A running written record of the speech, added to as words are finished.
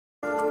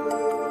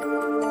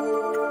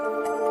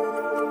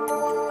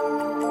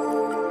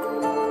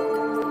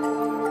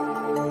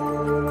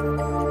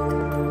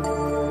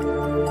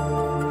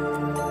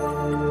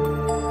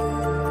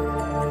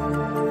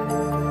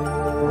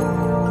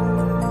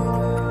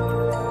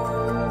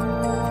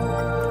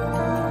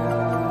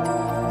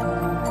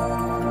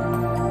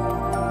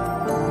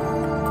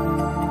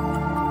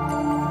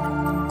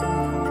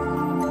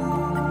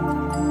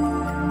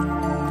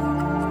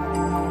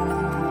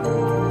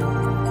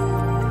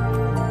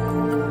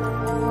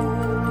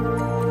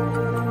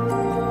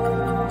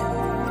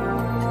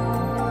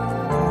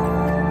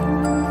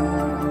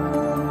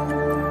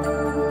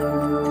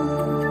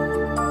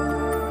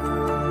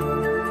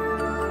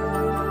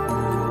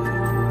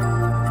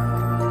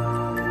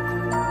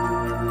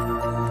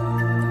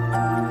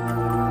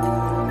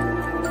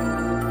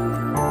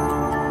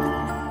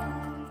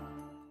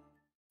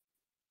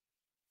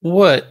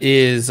What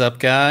is up,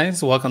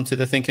 guys? Welcome to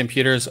the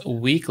ThinkComputers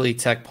weekly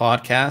tech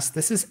podcast.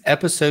 This is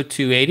episode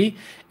 280.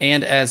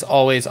 And as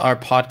always, our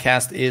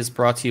podcast is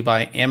brought to you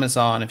by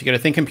Amazon. If you go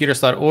to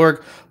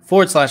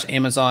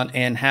thinkcomputers.org/Amazon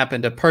and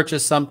happen to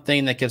purchase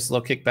something, that gives a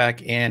little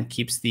kickback and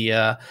keeps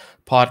the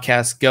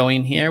podcast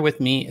going. Here with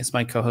me is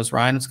my co-host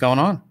Ryan. What's going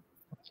on?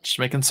 Just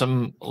making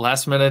some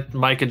last minute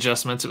mic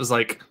adjustments. It was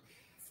like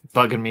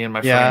bugging me in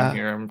my frame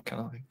here. I'm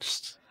kind of like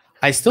just...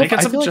 I feel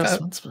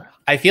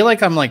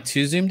like I'm like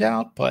too zoomed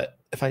out, but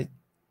if I...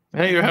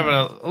 Yeah, you're having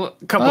a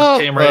couple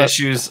of camera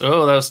issues.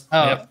 Oh, that was...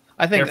 yep.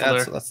 I think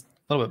that's a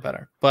little bit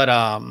better. But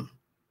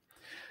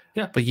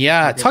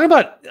talking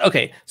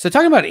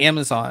about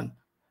Amazon.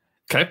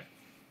 Okay.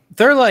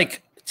 They're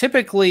like,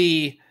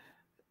 typically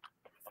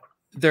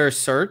their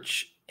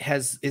search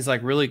is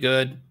like really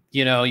good.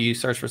 You know, you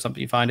search for something,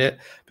 you find it.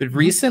 But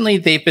recently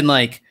they've been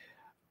like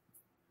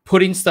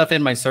putting stuff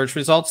in my search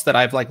results that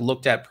I've like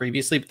looked at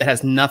previously that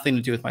has nothing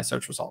to do with my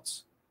search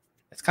results.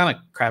 It's kind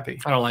of crappy.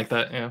 I don't like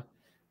that. Yeah.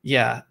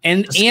 Yeah.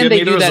 And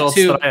they do that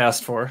too. That I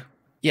asked for.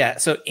 Yeah.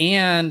 So,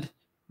 and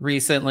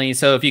recently,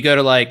 so if you go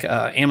to like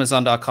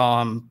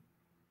Amazon.com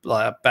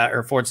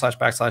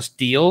 /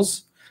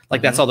 deals,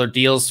 like that's all their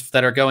deals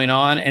that are going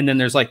on. And then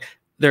there's like,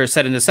 they're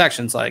set into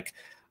sections like,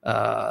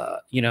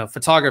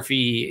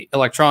 photography,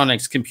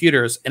 electronics,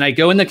 computers. And I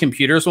go in the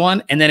computers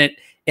one, and then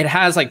it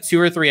has like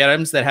 2 or 3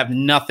 items that have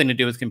nothing to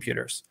do with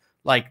computers,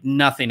 like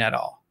nothing at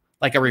all,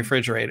 like a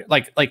refrigerator,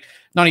 like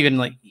not even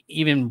like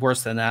even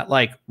worse than that,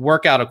 like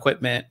workout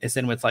equipment is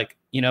in with like,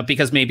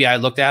 because maybe I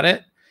looked at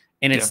it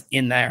and it's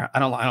in there. I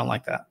don't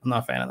like that. I'm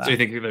not a fan of that. So you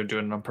think they're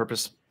doing it on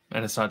purpose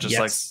and it's not just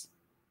like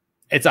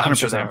it's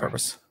 100% on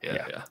purpose.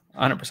 Yeah.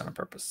 100% on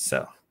purpose.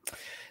 So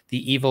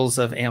the evils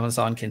of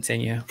Amazon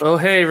continue. Oh,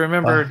 hey,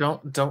 remember,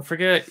 don't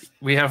forget,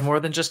 we have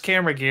more than just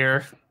camera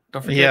gear.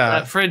 Don't forget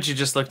that fridge you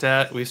just looked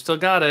at. We've still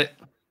got it.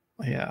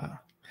 Yeah.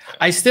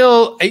 I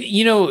still,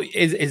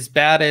 as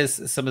bad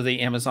as some of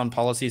the Amazon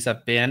policies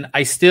have been,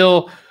 I guess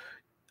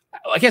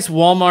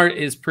Walmart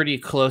is pretty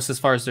close as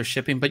far as their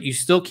shipping, but you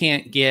still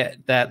can't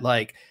get that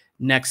like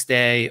next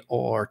day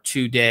or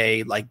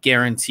 2-day like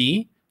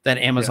guarantee that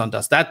Amazon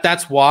does.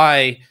 That's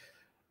why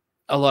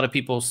a lot of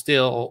people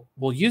still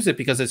will use it,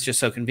 because it's just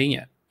so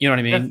convenient. You know what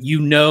I mean?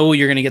 Yeah.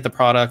 You're going to get the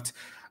product.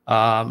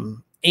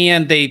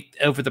 And they,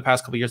 over the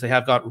past couple of years, they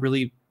have got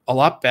really a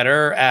lot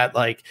better at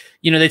like,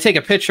 they take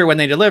a picture when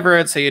they deliver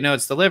it, so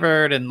it's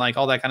delivered, and like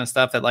all that kind of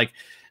stuff that like,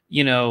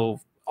 Target,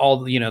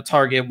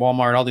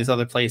 Walmart, all these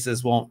other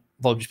places they'll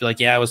just be like,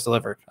 yeah, it was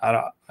delivered.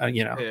 Yeah,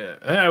 we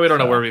don't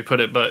know where we put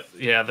it, but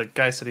yeah, the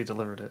guy said he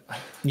delivered it.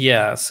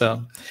 Yeah,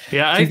 so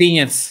yeah,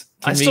 convenience.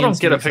 I still don't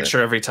get a picture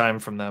every time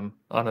from them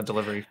on a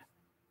delivery.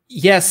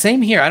 Yeah,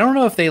 same here. I don't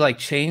know if they like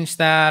changed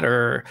that,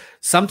 or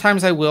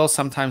sometimes I will,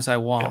 sometimes I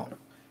won't. Yeah.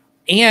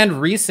 And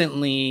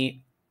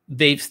recently,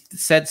 they've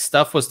said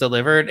stuff was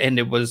delivered and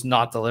it was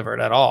not delivered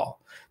at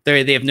all.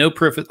 They have no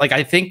proof. Like,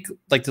 I think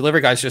like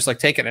delivery guys just like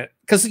taking it,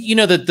 because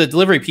the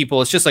delivery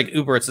people, it's just like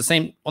Uber. It's the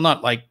same. Well,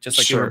 not like just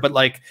like Uber, but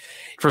like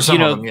for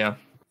some of them,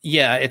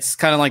 yeah, it's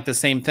kind of like the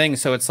same thing.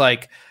 So it's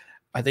like,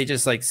 are they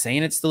just like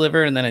saying it's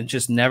delivered and then it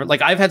just never?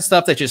 Like, I've had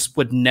stuff that just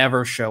would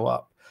never show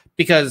up,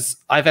 because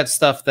I've had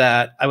stuff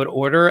that I would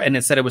order and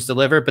it said it was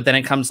delivered, but then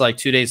it comes like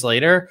 2 days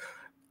later.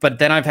 But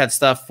then I've had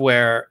stuff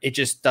where it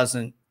just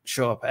doesn't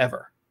show up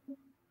ever,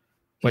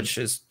 which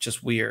is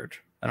just weird.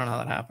 I don't know how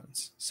that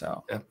happens.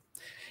 So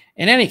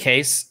in any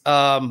case,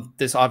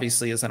 this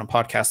obviously isn't a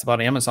podcast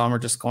about Amazon. We're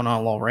just going on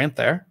a little rant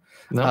there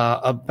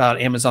about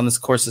Amazon. This,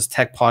 of course, is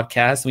tech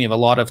podcast. We have a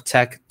lot of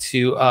tech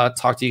to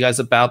talk to you guys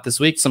about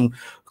this week. Some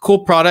cool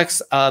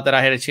products that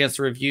I had a chance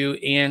to review,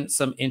 and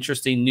some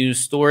interesting news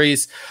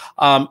stories.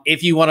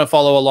 If you want to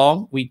follow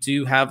along, we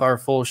do have our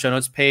full show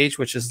notes page,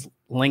 which is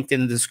linked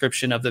in the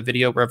description of the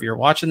video wherever you're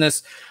watching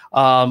this,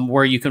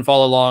 where you can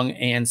follow along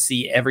and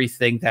see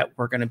everything that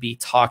we're going to be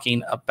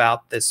talking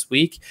about this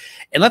week.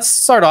 And let's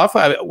start off.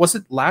 Was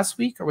it last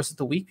week or was it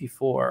the week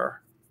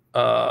before?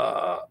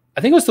 I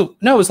think it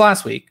was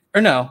last week. Or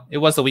no, it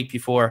was the week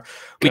before.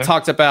 Okay. We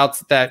talked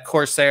about that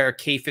Corsair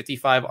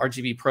K55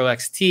 RGB Pro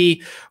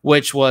XT,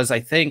 which was,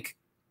 I think,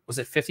 was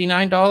it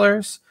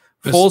 $59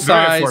 full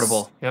size,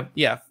 affordable. Yep.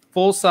 Yeah,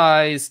 full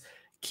size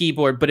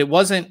keyboard, but it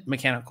wasn't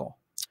mechanical.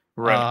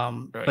 Right.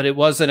 But it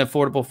was an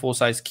affordable full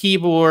size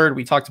keyboard.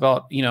 We talked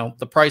about,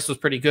 the price was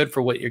pretty good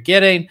for what you're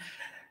getting.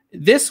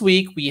 This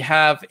week we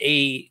have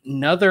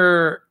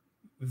another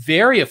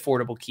very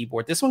affordable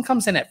keyboard. This one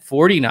comes in at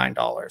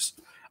 $49.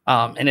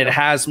 And it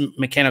has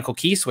mechanical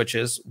key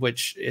switches,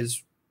 which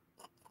is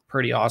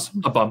pretty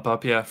awesome. A bump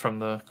up, yeah, from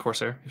the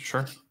Corsair.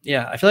 Sure.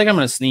 Yeah, I feel like I'm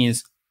going to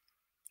sneeze.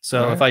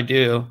 So if I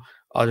do,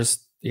 I'll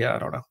just, I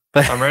don't know.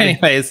 But I'm ready.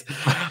 Anyways,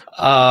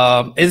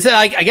 is it,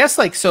 I guess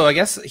I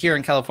guess here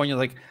in California,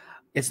 like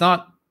it's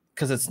not,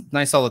 because it's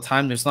nice all the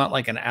time, there's not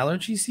like an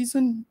allergy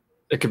season.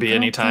 It could be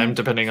any time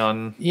depending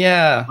on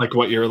like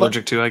what you're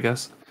allergic to, I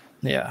guess.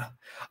 Yeah.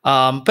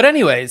 But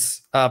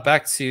anyways,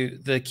 back to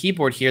the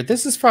keyboard here.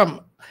 This is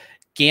from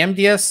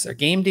Gamdias.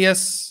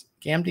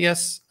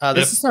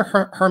 This is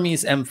our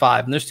Hermes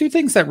M5. And there's two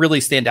things that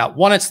really stand out.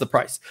 One, it's the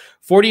price.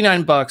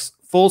 $49,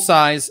 full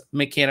size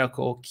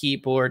mechanical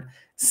keyboard.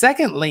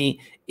 Secondly,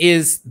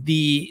 is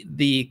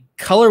the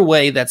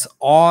colorway that's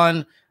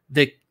on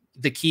the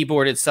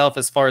keyboard itself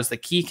as far as the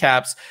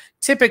keycaps.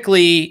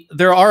 Typically,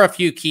 there are a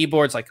few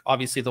keyboards, like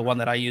obviously the one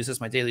that I use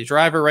is my daily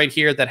driver right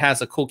here that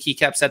has a cool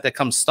keycap set that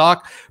comes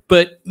stock.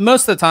 But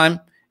most of the time,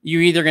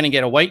 you're either going to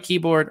get a white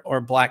keyboard or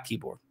a black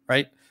keyboard,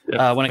 right?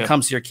 When it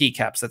comes to your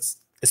keycaps, that's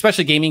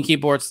especially gaming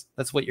keyboards,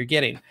 that's what you're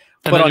getting.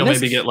 And then you'll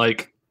maybe get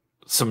like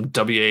some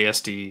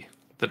WASD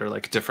that are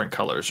like different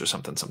colors or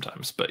something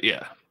sometimes. But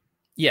yeah,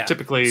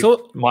 typically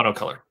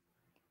monocolor.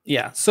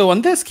 Yeah. So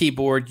on this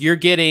keyboard, you're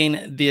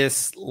getting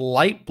this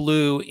light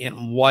blue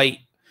and white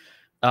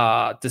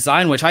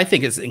design, which I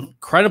think is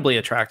incredibly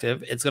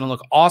attractive. It's going to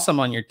look awesome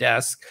on your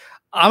desk.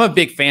 I'm a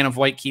big fan of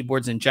white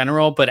keyboards in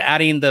general, but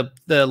adding the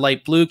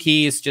light blue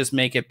keys just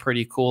make it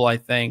pretty cool, I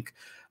think.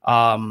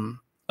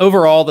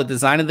 Overall, the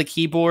design of the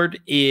keyboard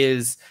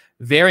is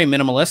very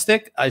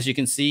minimalistic. As you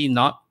can see,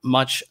 not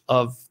much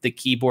of the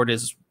keyboard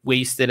is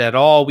wasted at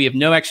all. We have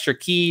no extra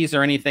keys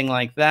or anything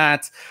like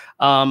that.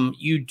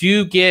 You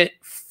do get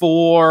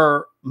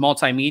 4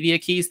 multimedia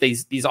keys.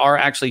 These are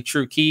actually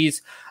true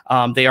keys.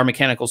 They are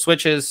mechanical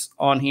switches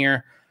on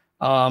here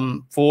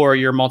for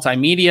your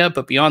multimedia,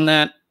 but beyond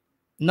that,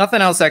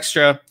 nothing else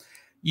extra.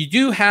 You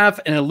do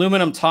have an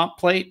aluminum top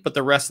plate, but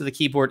the rest of the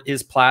keyboard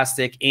is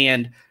plastic,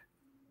 and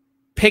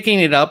picking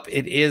it up,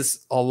 it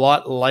is a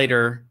lot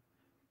lighter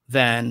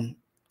than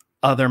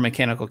other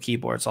mechanical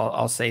keyboards.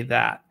 I'll say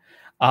that.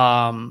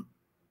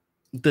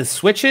 The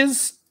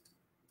switches,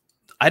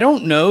 I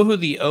don't know who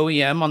the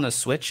OEM on the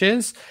switch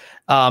is.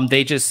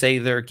 They just say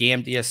they're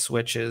Gamdias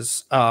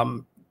switches.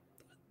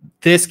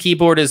 This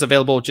keyboard is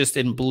available just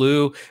in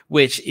blue,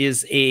 which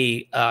is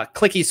a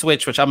clicky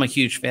switch, which I'm a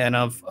huge fan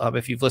of.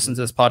 If you've listened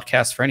to this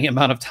podcast for any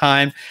amount of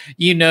time,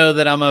 you know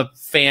that I'm a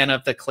fan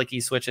of the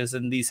clicky switches,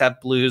 and these have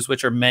blues,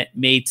 which are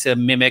made to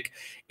mimic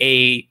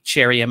a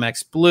Cherry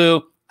MX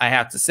blue. I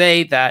have to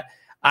say that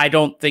I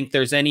don't think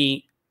there's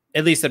any,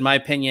 at least in my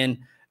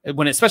opinion,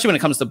 especially when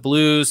it comes to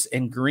blues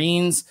and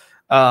greens,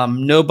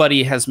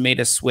 nobody has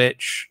made a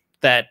switch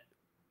that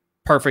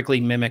perfectly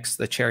mimics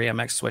the Cherry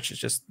MX switch. It's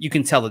just, you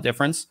can tell the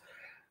difference.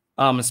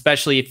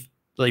 Especially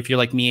if you're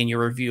like me and you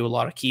review a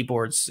lot of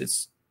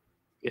keyboards,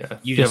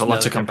 you have a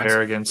lot to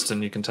compare against,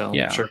 and you can tell.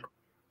 Yeah, sure.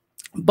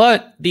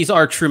 But these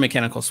are true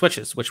mechanical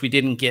switches, which we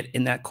didn't get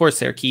in that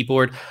Corsair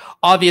keyboard.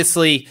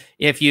 Obviously,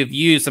 if you've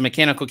used a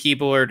mechanical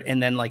keyboard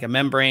and then like a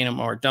membrane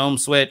or a dome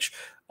switch,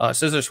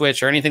 scissor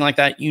switch, or anything like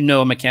that, you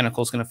know a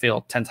mechanical is going to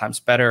feel 10 times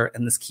better,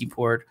 and this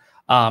keyboard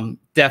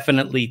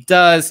definitely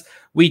does.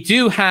 We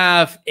do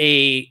have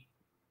a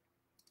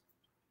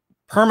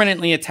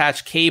permanently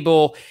attached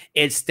cable.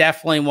 It's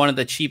definitely one of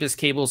the cheapest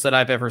cables that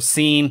I've ever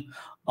seen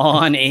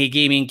on a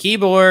gaming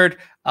keyboard.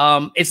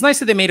 It's nice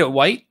that they made it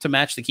white to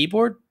match the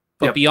keyboard,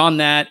 but beyond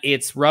that,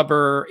 it's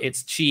rubber,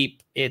 it's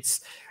cheap,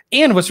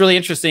 and what's really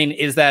interesting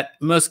is that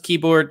most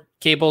keyboard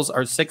cables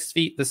are 6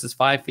 feet. This is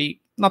 5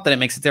 feet. Not that it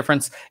makes a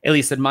difference, at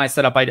least in my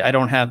setup. I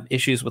don't have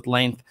issues with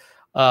length,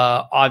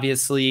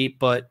 obviously,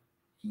 but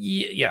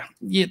yeah,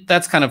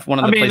 that's kind of one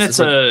of the places. It's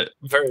a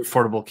very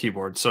affordable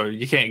keyboard, so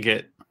you can't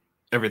get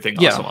everything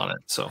awesome on it.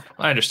 So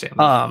I understand.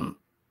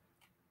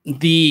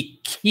 The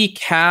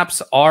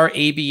keycaps are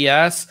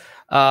ABS,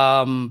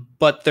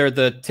 but they're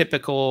the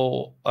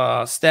typical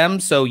stem,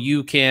 so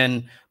you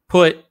can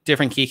put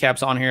different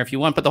keycaps on here if you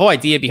want. But the whole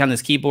idea behind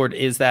this keyboard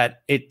is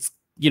that it's,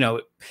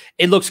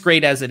 it looks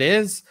great as it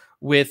is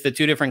with the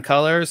 2 different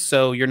colors,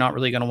 so you're not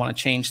really going to want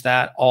to change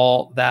that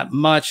all that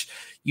much.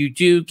 You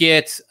do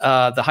get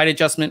the height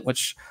adjustment,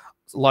 which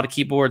a lot of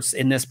keyboards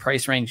in this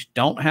price range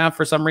don't have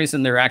for some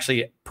reason. They're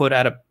actually put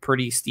at a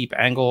pretty steep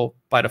angle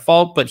by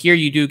default, but here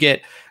you do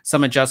get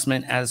some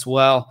adjustment as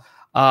well.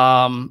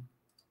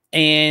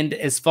 And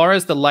as far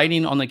as the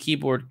lighting on the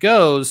keyboard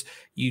goes,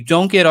 you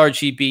don't get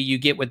RGB. You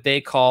get what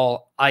they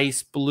call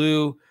ice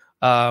blue,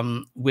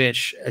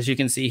 which, as you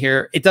can see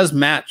here, it does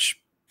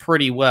match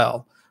pretty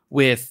well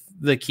with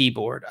the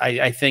keyboard.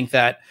 I think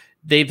that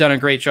they've done a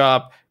great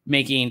job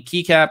making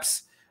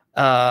keycaps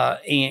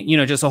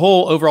and just a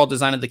whole overall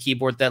design of the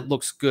keyboard that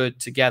looks good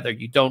together.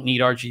 You don't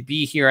need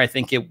RGB here. I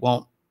think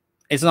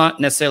it's not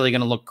necessarily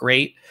going to look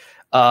great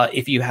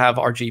if you have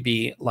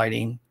RGB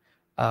lighting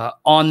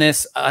on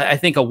this. I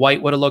think a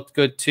white would have looked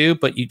good too,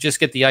 but you just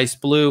get the ice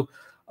blue.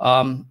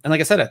 And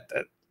like I said,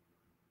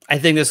 I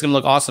think this is going to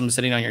look awesome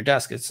sitting on your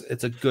desk.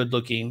 It's a good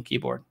looking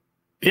keyboard.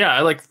 Yeah,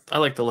 I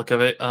like the look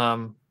of it.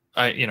 I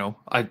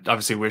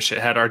obviously wish it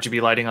had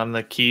RGB lighting on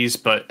the keys,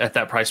 but at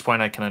that price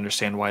point, I can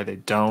understand why they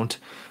don't.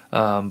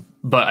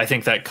 But I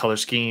think that color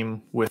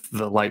scheme with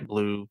the light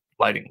blue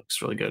lighting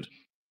looks really good.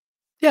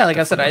 Yeah, like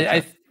definitely. I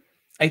said,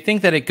 I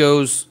think that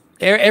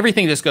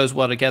everything just goes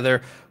well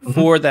together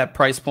for that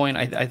price point.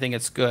 I think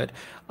it's good.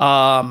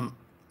 Now,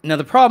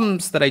 the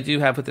problems that I do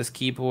have with this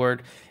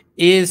keyboard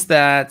is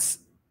that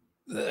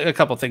a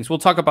couple of things. We'll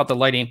talk about the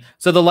lighting.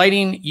 So the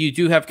lighting, you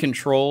do have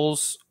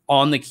controls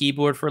on the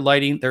keyboard for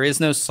lighting. There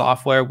is no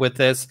software with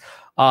this,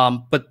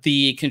 but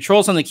the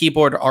controls on the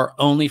keyboard are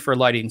only for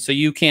lighting. So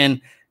you can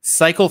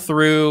cycle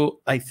through,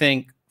 I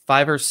think,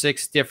 5 or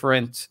 6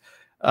 different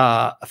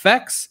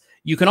effects.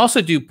 You can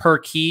also do per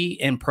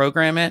key and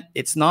program it.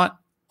 It's not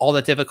all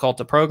that difficult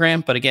to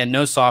program, but again,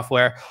 no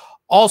software.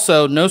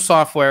 Also, no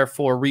software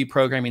for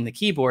reprogramming the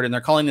keyboard, and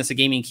they're calling this a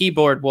gaming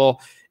keyboard. Well,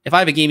 if I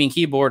have a gaming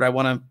keyboard, I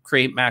want to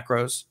create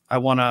macros. I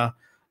want to,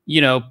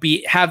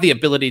 have the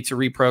ability to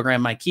reprogram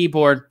my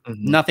keyboard.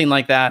 Nothing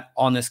like that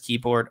on this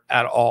keyboard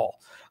at all.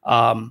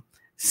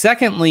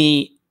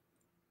 Secondly,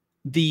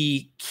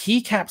 the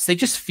keycaps, it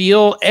just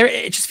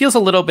feels a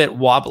little bit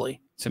wobbly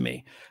to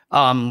me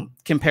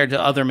compared to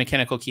other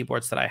mechanical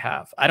keyboards that I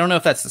have. I don't know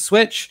if that's the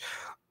switch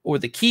or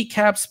the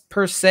keycaps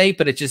per se,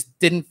 but it just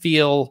didn't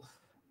feel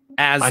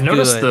as good. I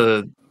noticed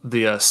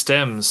the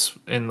stems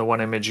in the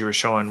one image you were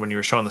showing when you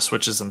were showing the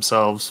switches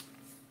themselves.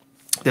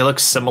 They look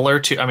similar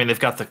to, I mean, they've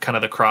got the kind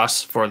of the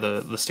cross for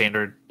the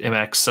standard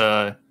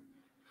MX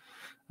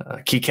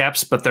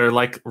keycaps, but they're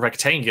like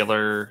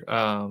rectangular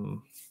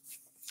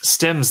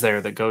stems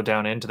there that go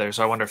down into there.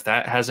 So I wonder if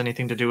that has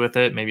anything to do with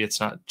it. Maybe it's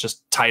not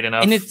just tight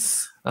enough. And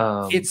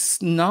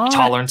it's not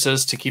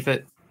tolerances to keep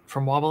it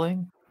from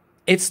wobbling.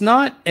 It's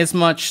not as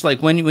much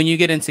like when you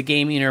get into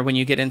gaming or when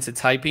you get into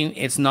typing,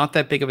 it's not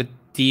that big of a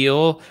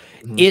deal.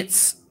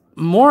 It's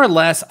more or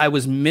less I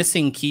was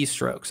missing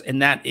keystrokes,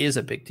 and that is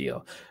a big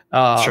deal.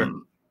 Sure.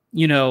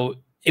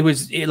 It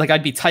was like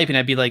I'd be typing,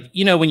 I'd be like,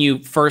 when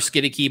you first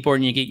get a keyboard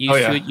and you get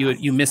used to it,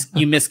 you miss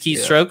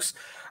keystrokes.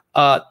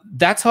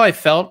 That's how I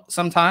felt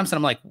sometimes, and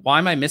I'm like, why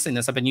am I missing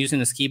this? I've been using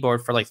this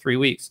keyboard for like 3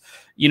 weeks.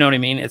 You know what I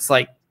mean? It's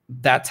like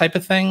that type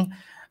of thing.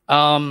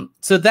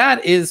 So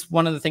that is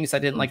one of the things I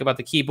didn't like about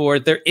the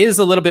keyboard. There is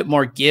a little bit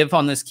more give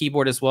on this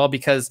keyboard as well,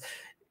 because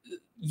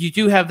you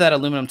do have that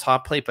aluminum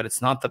top plate, but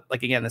it's not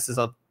again, this is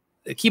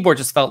the keyboard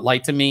just felt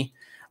light to me.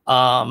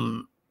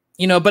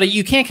 But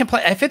you can't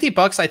complain. At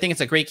 $50, I think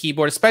it's a great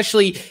keyboard,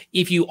 especially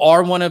if you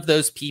are one of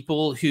those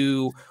people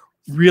who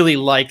really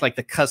like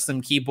the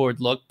custom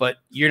keyboard look, but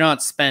you're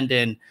not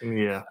spending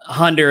 $100,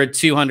 $200,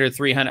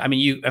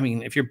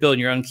 $300. If you're building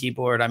your own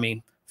keyboard,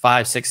 $500,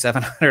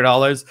 $600,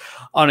 $700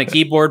 on a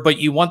keyboard, but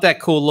you want that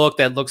cool look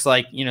that looks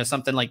like,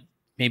 something like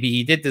maybe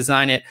he did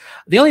design it.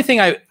 The only thing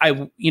I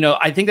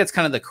think that's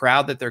kind of the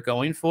crowd that they're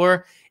going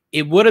for.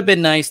 It would have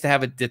been nice to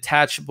have a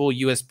detachable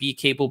USB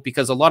cable,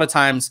 because a lot of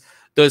times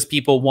those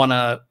people want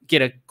to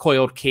get a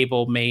coiled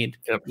cable made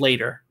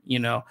later,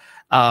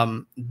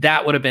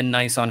 that would have been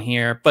nice on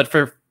here. But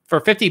for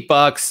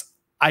 $50,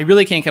 I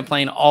really can't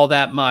complain all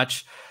that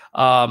much.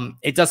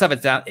 It does have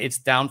its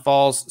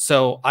downfalls.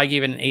 So I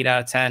gave it an 8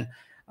 out of 10.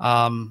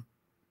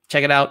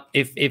 Check it out.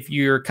 If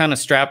you're kind of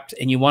strapped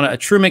and you want a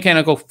true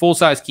mechanical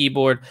full-size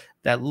keyboard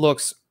that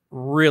looks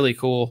really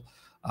cool,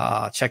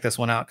 check this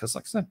one out, because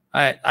like I said,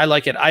 I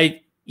like it.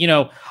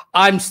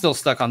 I'm still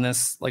stuck on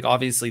this,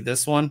 obviously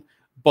this one,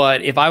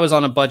 but if I was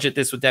on a budget,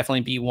 this would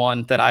definitely be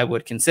one that I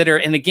would consider.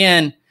 And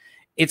again,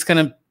 it's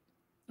going to,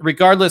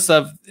 regardless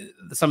of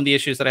some of the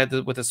issues that I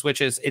had with the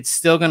switches, it's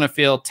still going to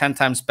feel 10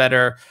 times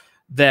better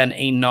than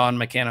a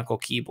non-mechanical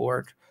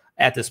keyboard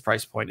at this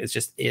price point. It's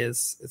just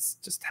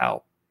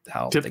how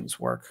things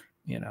work,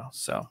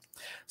 so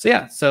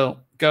yeah, so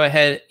go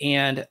ahead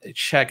and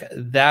check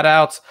that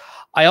out.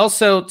 I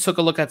also took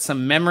a look at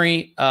some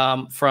memory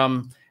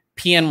from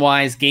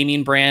PNY's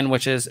gaming brand,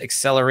 which is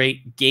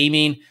Accelerate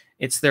Gaming.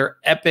 It's their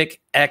Epic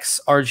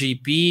X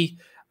RGB.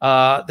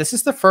 This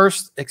is the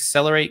first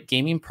Accelerate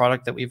Gaming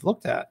product that we've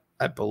looked at,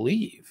 I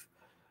believe.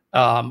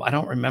 I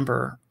don't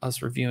remember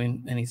us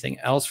reviewing anything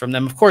else from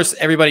them. Of course,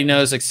 everybody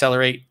knows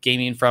Accelerate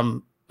Gaming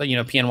from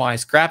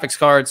PNY's graphics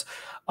cards,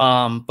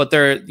 but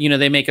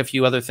they make a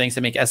few other things.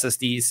 They make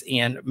SSDs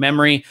and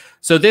memory.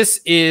 So this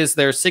is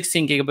their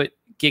 16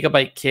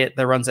 gigabyte kit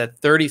that runs at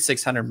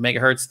 3600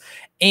 megahertz,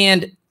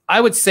 and I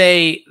would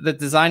say the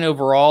design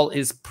overall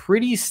is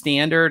pretty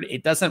standard.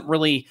 It doesn't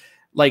really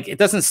it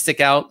doesn't stick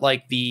out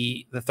like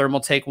the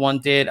Thermaltake one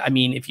did.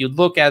 If you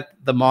look at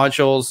the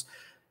modules,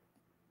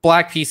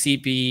 black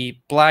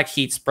PCB, black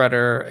heat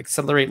spreader,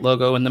 Accelerate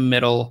logo in the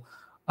middle,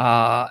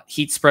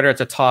 heat spreader at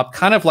the top,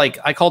 kind of like,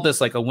 I call this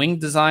like a wing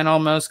design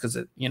almost, because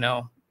it,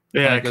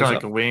 Yeah, kind goes of like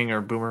up. a wing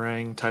or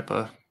boomerang type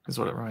of is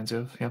what it reminds you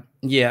of. Yeah.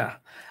 Yeah.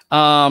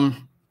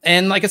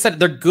 And like I said,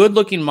 they're good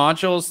looking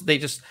modules.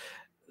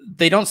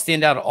 They don't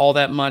stand out all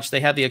that much. They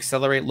have the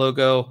Accelerate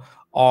logo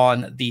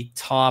on the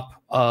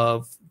top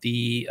of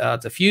the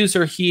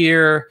diffuser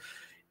here.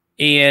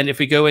 And if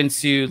we go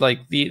into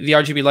like the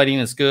RGB lighting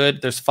is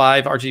good. There's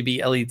 5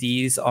 RGB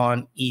LEDs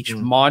on each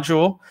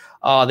module.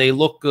 They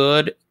look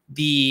good.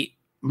 The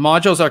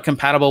modules are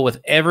compatible with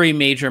every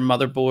major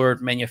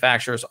motherboard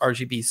manufacturer's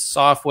RGB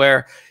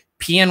software.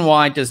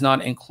 PNY does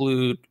not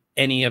include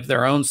any of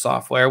their own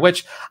software,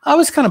 which I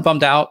was kind of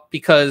bummed out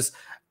because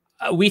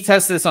we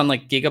tested this on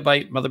like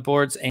Gigabyte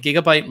motherboards, and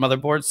Gigabyte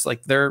motherboards,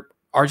 like their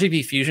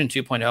RGB Fusion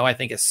 2.0, I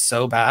think is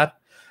so bad.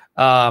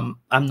 I'm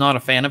not a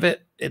fan of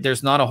it.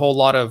 There's not a whole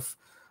lot of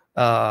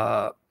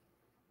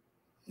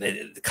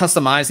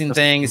customizing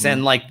things,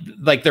 and like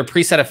their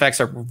preset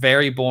effects are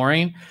very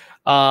boring.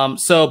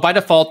 So by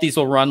default, these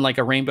will run like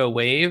a Rainbow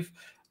Wave.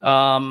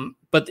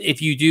 But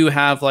if you do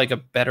have like a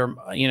better,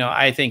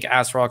 I think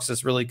ASRock's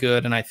is really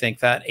good, and I think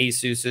that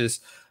Asus's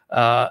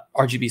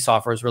RGB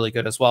software is really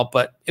good as well.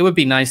 But it would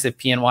be nice if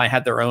PNY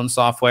had their own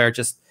software.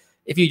 Just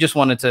if you just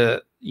wanted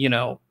to,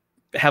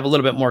 have a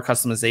little bit more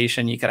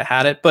customization, you could have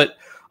had it. But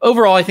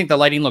overall, I think the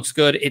lighting looks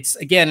good. It's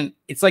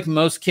like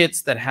most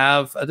kits that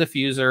have a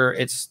diffuser.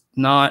 It's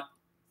not.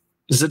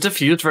 Does it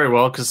diffuse very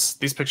well? Because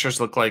these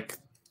pictures look like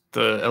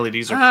the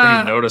LEDs are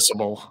pretty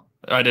noticeable.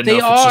 I didn't know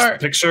if it's just the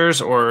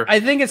pictures or I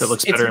think it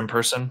looks better in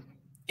person.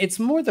 It's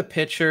more the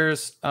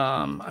pictures.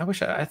 I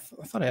wish I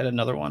thought I had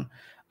another one.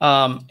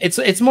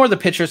 It's more the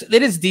pictures.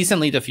 It is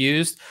decently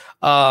diffused,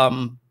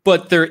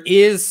 but there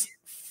is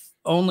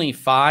only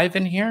 5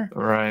 in here,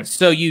 right?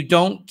 So you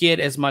don't get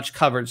as much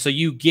coverage. So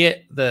you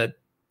get the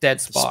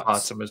dead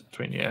spots in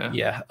between.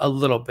 Yeah, a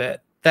little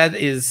bit. That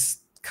is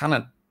kind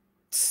of,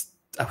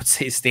 I would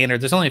say,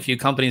 standard. There's only a few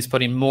companies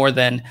putting more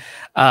than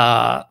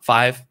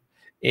 5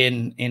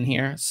 in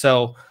here.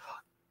 So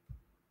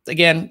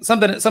again,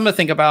 something to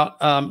think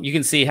about. You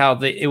can see how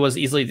it was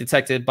easily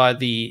detected by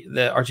the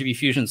RGB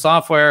Fusion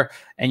software,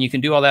 and you can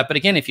do all that. But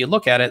again, if you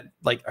look at it,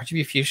 like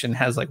RGB Fusion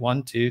has like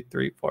 1, 2,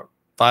 3, 4,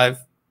 5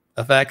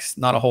 effects,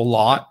 not a whole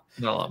lot.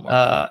 Not a lot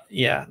more.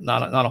 Yeah,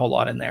 not a whole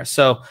lot in there.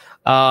 So,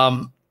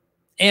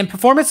 and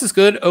performance is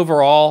good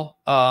overall.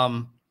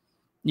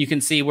 You can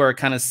see where it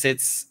kind of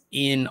sits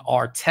in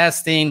our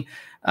testing.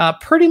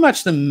 Pretty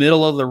much the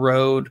middle of the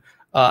road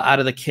out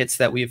of the kits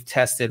that we've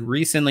tested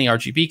recently,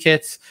 RGB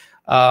kits.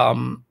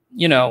 Like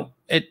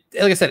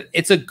I said,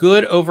 it's a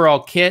good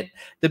overall kit.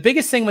 The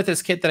biggest thing with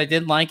this kit that I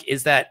didn't like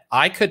is that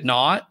I could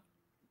not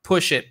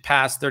push it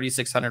past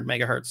 3600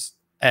 megahertz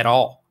at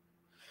all.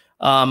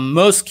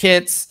 Most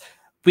kits,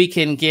 we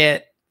can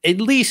get at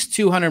least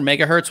 200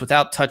 megahertz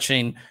without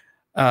touching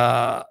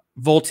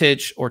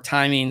voltage or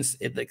timings.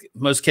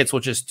 Most kits will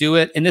just do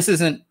it. And this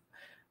isn't,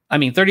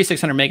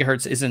 3600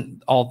 megahertz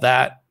isn't all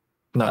that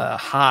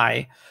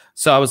high.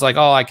 So I was like,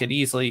 oh, I could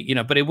easily,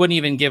 but it wouldn't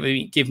even give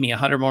me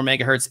 100 more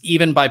megahertz,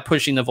 even by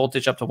pushing the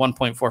voltage up to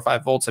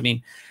 1.45 volts.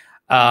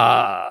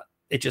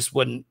 It just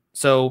wouldn't.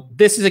 So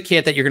this is a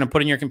kit that you're going to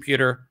put in your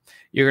computer.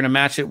 You're going to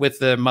match it with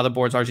the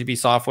motherboard's RGB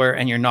software,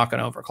 and you're not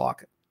going to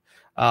overclock it.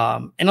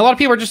 And a lot of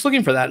people are just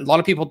looking for that. A lot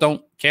of people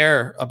don't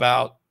care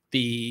about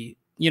the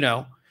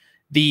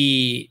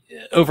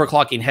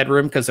overclocking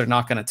headroom because they're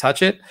not going to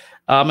touch it.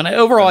 And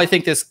overall, I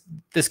think this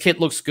kit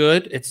looks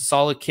good. It's a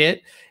solid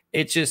kit.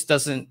 It just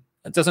doesn't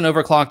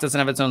overclock, doesn't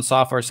have its own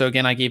software. So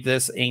again, I gave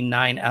this a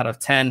 9 out of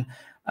 10,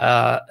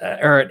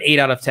 or an 8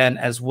 out of 10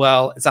 as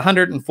well. It's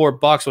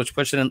 $104, which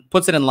puts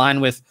it in line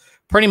with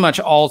pretty much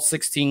all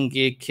 16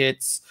 gig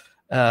kits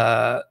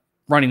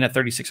running at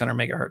 3600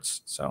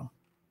 megahertz. So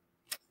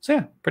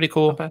yeah, pretty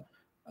cool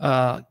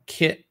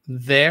kit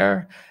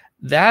there.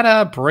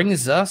 That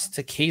brings us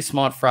to Case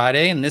Mod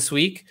Friday, and this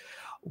week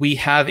we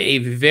have a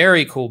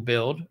very cool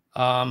build.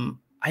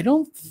 I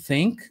don't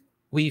think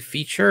we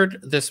featured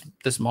this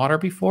modder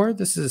before.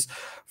 This is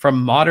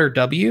from Modder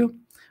W,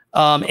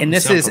 and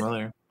this is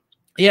familiar.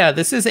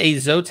 This is a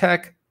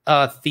Zotac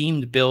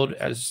themed build,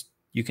 as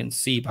you can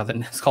see by the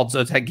it's called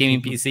Zotac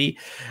Gaming PC.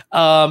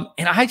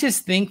 And I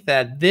just think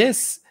that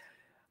this,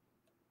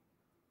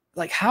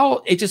 like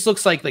how it just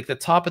looks like the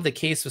top of the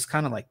case was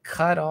kind of like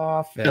cut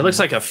off. It looks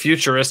like a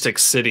futuristic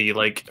city,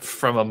 like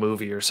from a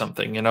movie or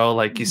something,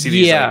 like you see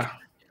these like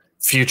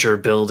future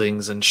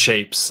buildings and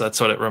shapes.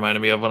 That's what it reminded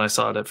me of when I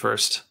saw it at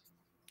first.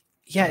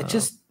 Yeah,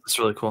 it's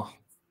really cool.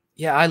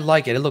 Yeah, I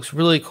like it. It looks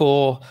really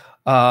cool.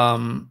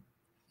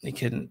 You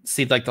can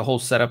see like the whole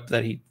setup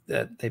that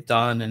they've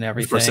done and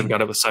everything. Of course, they've got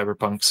it with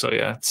Cyberpunk, so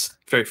yeah, it's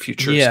very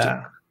futuristic.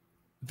 Yeah,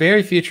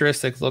 very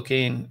futuristic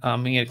looking.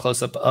 We get a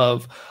close up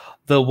of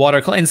the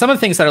water, and some of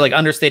the things that are like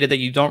understated that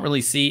you don't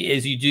really see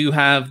is you do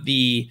have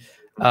the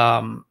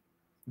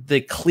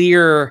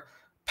clear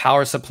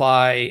power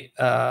supply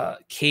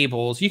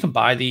cables. You can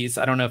buy these.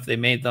 I don't know if they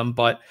made them,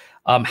 but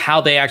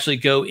how they actually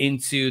go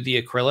into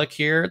the acrylic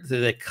here,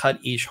 they cut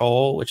each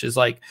hole, which is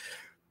like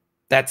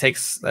that's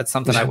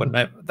something I would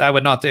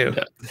not do.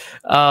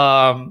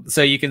 Yeah.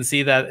 So you can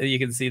see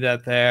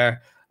that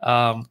there.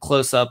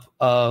 close up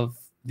of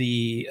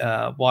the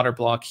water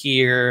block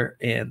here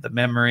and the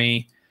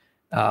memory.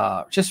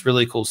 Just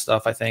really cool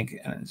stuff, I think.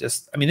 And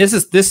just, I mean, this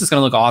is going to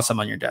look awesome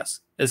on your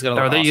desk. It's going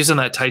to. Are look they awesome. using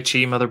that Tai Chi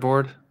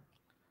motherboard?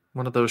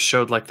 One of those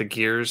showed like the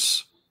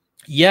gears.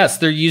 Yes,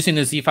 they're using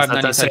the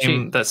Z590 Tai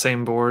Chi. That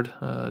same board.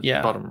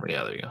 Yeah. Bottom.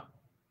 Yeah, there you go.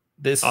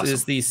 This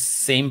is the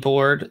same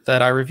board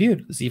that I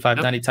reviewed, the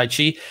Z590 Tai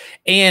Chi,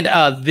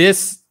 and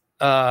this.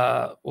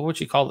 What would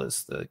you call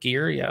this? The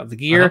gear? Yeah, the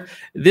gear.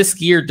 This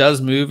gear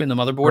does move in the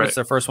motherboard. Right. It's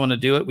their first one to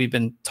do it. We've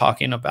been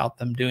talking about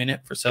them doing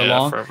it for so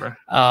long. Forever.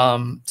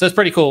 So it's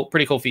pretty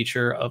cool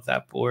feature of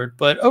that board.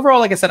 But overall,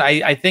 like I said,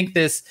 I think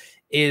this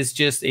is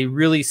just a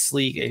really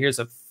sleek. Here's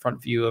a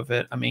front view of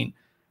it. I mean,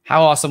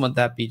 how awesome would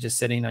that be just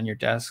sitting on your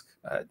desk?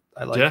 I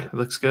like it. Yeah, it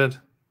looks good.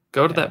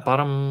 Go to that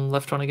bottom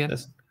left one again.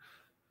 This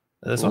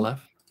one?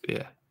 Left?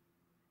 Yeah.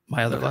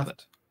 My other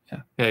left.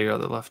 Yeah. Yeah, your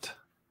other left.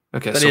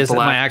 Okay, that so is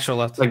my actual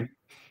left. Like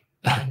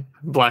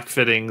black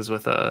fittings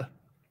with a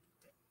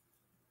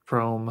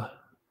chrome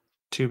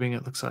tubing,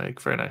 it looks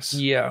like. Very nice.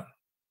 Yeah.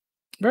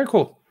 Very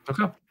cool.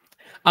 Okay.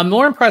 I'm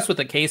more impressed with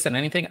the case than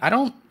anything.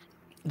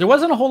 There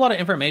wasn't a whole lot of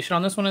information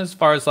on this one as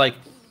far as like,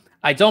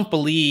 I don't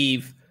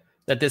believe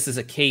that this is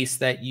a case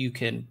that you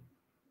can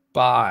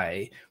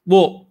buy.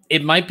 Well,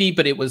 it might be,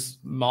 but it was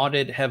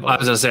modded heavily. I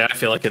was gonna say, I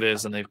feel like it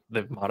is, and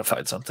they've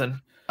modified something.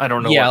 I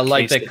don't know what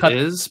like case it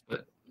is,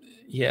 but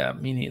yeah,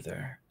 me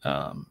neither.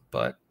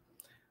 But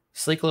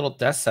sleek little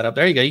desk setup.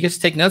 There you go. You can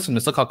just take notes from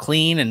this. Look how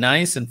clean and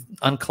nice and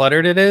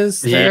uncluttered it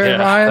is. Yeah,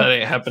 that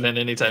ain't happening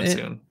anytime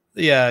soon.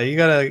 Yeah, you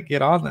gotta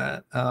get on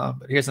that.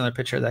 But here's another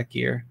picture of that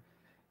gear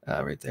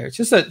right there. It's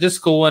just a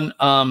cool one.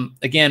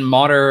 Again,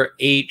 Modder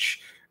H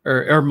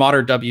or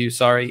Modder W.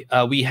 Sorry,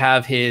 we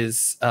have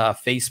his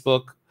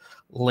Facebook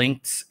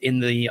linked in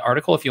the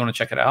article if you want to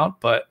check it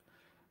out. But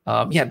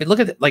yeah, but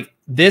look at it. Like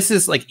this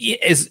is like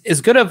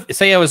is good of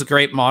say I was a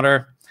great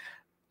modder.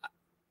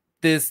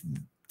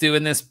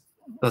 Doing this.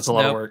 That's a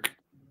lot of work.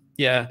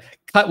 Yeah.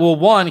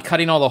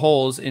 Cutting all the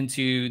holes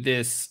into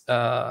this.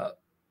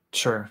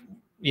 Sure.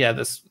 Yeah.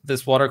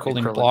 This water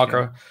cooling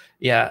blocker.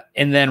 Yeah.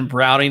 And then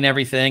routing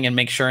everything and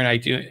make sure I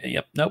do.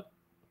 Yep. Nope.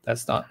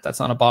 That's not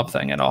a Bob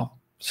thing at all.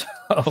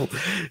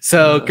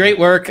 So great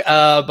work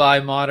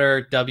by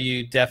Modder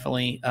W.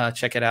 Definitely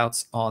check it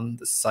out on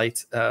the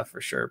site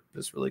for sure.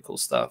 There's really cool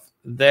stuff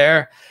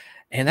there.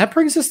 And that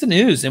brings us to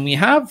news. And we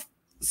have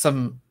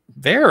some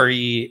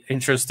very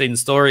interesting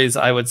stories,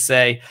 I would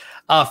say.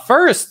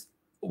 First,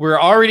 we're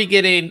already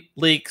getting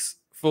leaks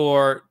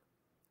for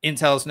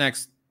Intel's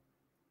next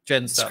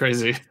gen stuff. It's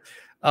crazy.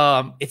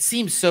 It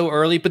seems so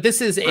early, but this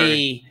is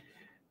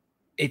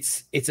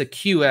it's a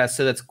QS,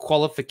 so that's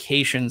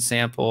qualification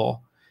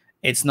sample.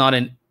 It's not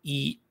an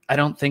E. I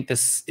don't think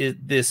this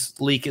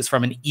leak is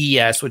from an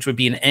ES, which would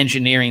be an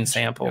engineering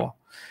sample.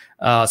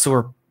 So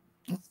we're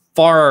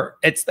far.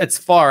 It's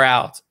far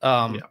out.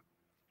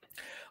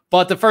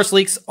 But the first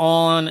leaks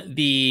on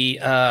the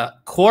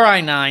Core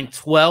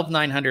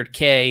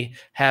i9-12900K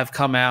have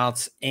come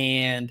out,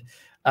 and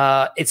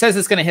it says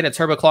it's going to hit a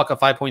turbo clock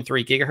of 5.3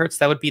 gigahertz.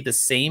 That would be the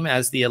same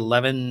as the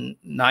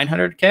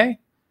 11900K.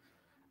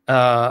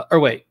 Or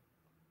wait,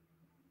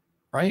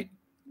 right?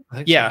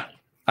 Yeah, so.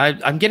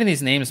 I'm getting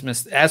these names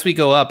missed. As we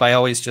go up, I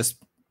always just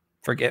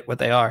forget what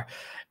they are.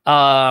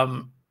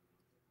 And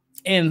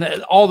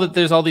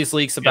there's all these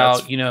leaks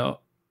about,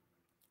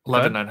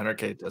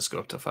 11900K does go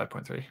up to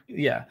 5.3.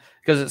 Yeah,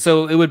 because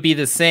so it would be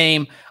the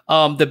same.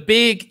 The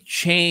big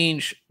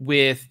change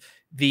with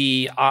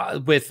the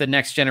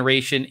next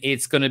generation,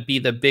 it's going to be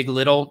the big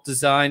little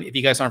design. If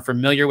you guys aren't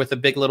familiar with the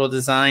big little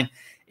design,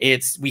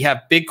 we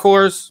have big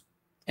cores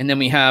and then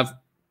we have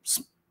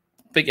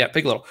big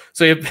little.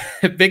 So we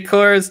have big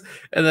cores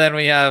and then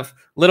we have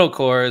little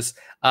cores.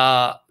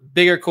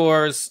 Bigger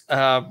cores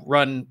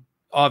run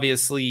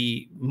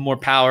obviously more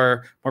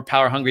power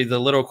hungry. The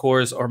little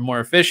cores are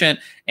more efficient,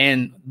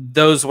 and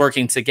those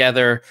working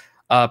together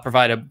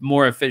provide a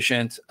more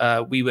efficient,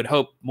 we would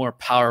hope, more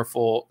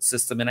powerful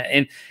system.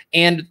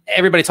 And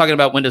everybody talking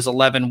about Windows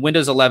 11.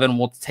 Windows 11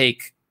 will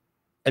take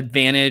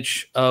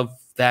advantage of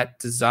that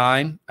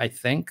design, I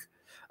think,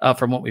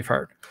 from what we've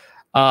heard.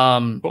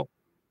 Cool.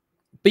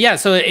 But yeah,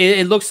 so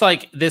it looks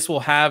like this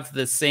will have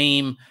the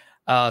same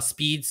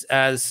speeds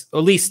as, or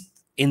at least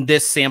in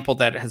this sample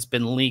that has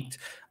been leaked,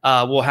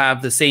 will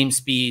have the same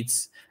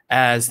speeds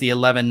as the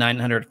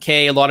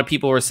 11900K. A lot of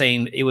people were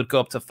saying it would go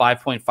up to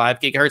 5.5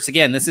 gigahertz.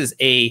 Again, this is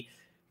a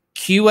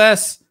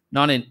QS,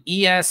 not an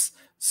ES.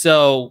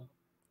 So,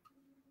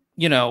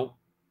 yeah,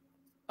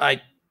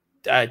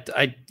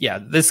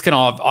 this can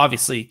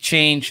obviously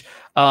change.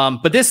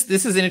 But this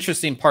is an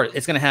interesting part.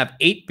 It's going to have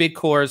 8 big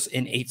cores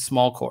and 8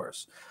 small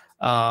cores.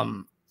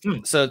 So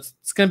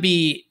it's going to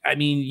be,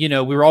 we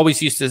were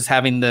always used to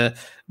having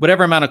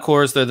whatever amount of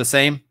cores, they're the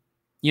same,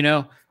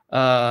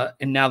 and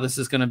now this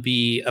is going to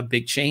be a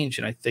big change.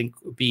 And I think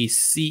it would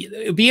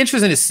be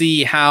interesting to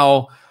see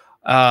how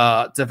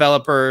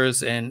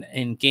developers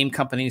and game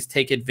companies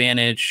take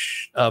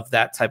advantage of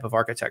that type of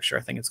architecture.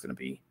 I think it's going to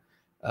be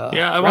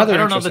Yeah, I rather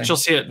don't know that interesting. you'll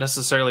see it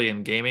necessarily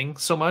in gaming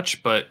so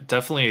much, but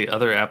definitely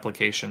other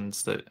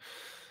applications that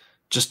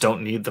just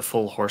don't need the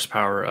full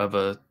horsepower of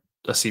a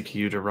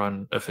CPU to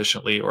run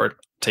efficiently or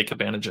take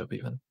advantage of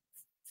even.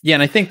 Yeah,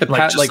 and I think the Like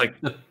pat just like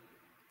like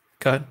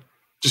go ahead.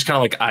 just kind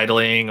of like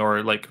idling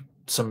or like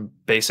some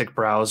basic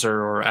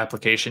browser or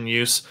application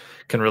use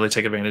can really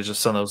take advantage of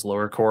some of those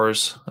lower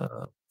cores.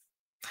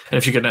 And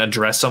if you can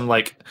address them,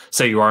 like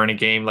say you are in a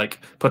game, like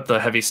put the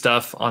heavy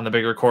stuff on the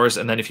bigger cores,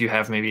 and then if you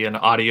have maybe an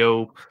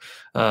audio,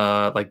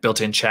 like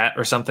built-in chat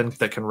or something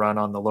that can run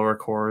on the lower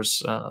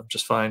cores,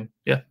 just fine.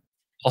 Yeah,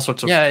 all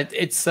sorts of Yeah,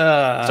 it's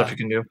stuff you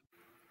can do.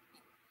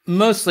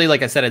 mostly,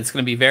 like I said, it's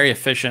going to be very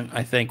efficient.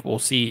 I think we'll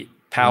see Mhm.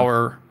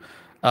 power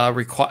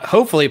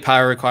hopefully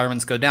power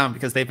requirements go down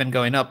because they've been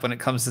going up when it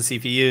comes to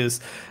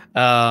CPUs.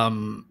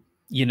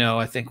 You know,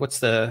 I think what's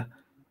the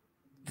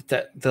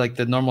like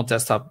the normal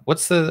desktop,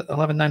 what's the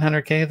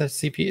 11900K, the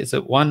CPU, is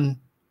it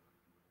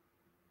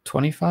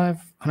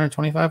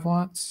 125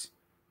 watts?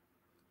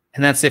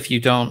 And that's if you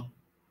don't,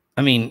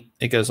 I mean,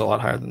 it goes a lot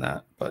higher than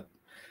that, but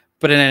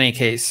in any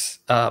case,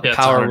 Yeah, it's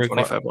power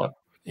 125 watt.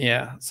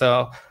 yeah,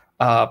 so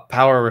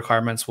power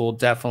requirements will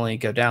definitely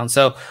go down.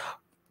 So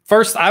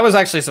first, I was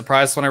actually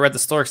surprised when I read the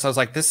story because I was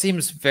like, this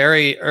seems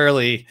very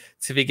early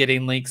to be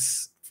getting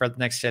leaks for the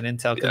next gen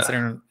Intel, Yeah.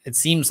 considering it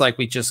seems like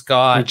we We just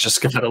got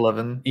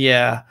 11.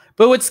 yeah.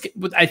 But what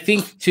I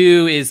think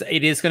too is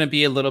it is going to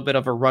be a little bit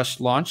of a rushed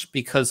launch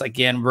because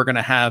again, we're going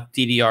to have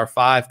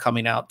DDR5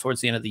 coming out towards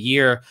the end of the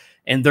year,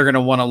 and they're going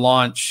to want to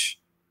launch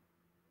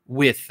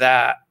with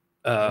that.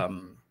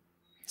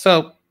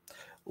 So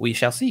we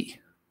shall see.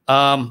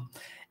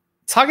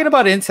 Talking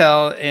about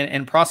Intel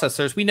and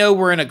processors, we know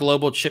we're in a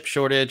global chip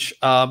shortage.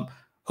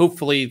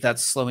 Hopefully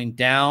that's slowing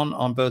down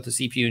on both the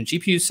CPU and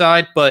GPU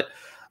side, but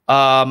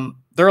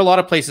there are a lot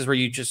of places where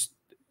you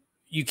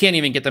can't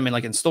even get them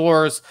in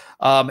stores,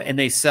 and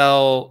they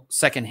sell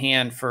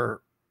secondhand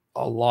for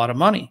a lot of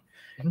money.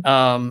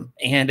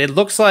 And it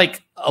looks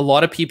like a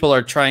lot of people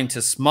are trying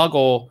to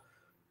smuggle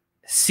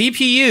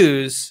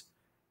CPUs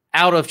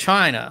out of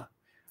China,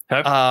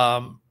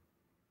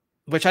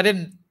 which I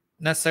didn't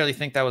necessarily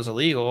think that was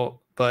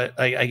illegal, but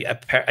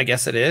I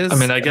guess it is. I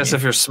mean, I guess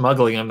if you're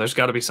smuggling them, there's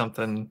got to be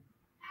something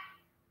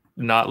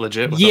not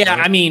legit with yeah, them,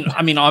 right? I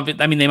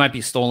mean, they might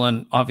be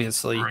stolen,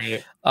 obviously.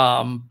 Right.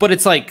 But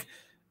it's like,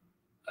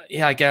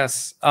 yeah, I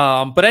guess.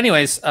 But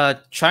anyways,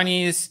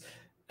 Chinese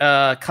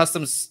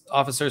customs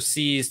officers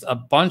seized a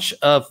bunch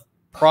of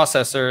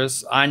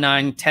processors,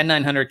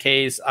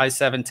 i9-10900Ks,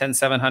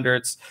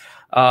 i7-10700s,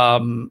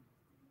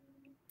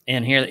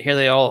 and here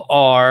they all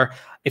are.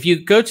 If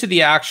you go to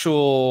the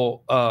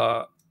actual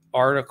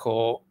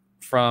article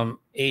from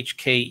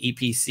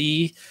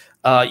HKEPC,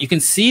 you can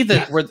see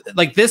that where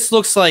like this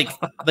looks like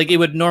it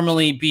would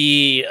normally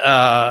be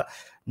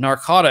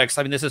narcotics.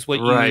 I mean, this is what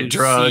you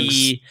drugs,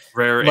 see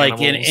rare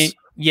like animals.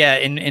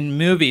 in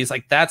movies.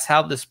 Like that's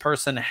how this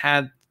person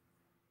had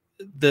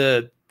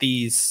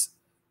these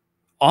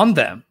on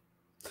them.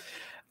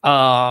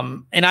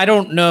 And I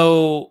don't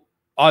know.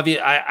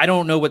 I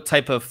don't know what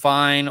type of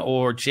fine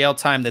or jail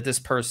time that this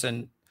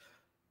person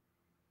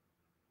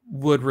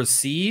would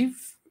receive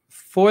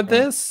for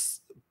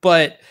this,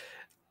 but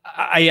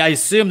I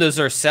assume those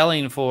are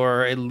selling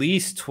for at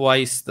least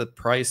twice the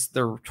price,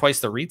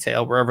 twice the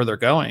retail wherever they're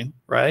going,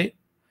 right?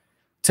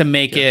 To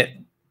make it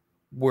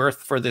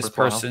worth for this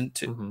person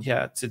to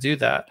to do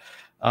that.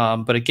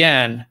 But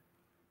again,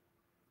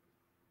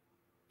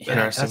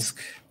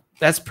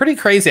 that's pretty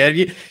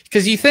crazy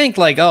because you think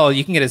like, oh,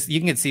 you can get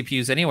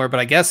CPUs anywhere, but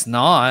I guess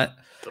not.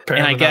 Apparently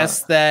and I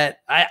guess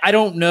that I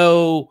don't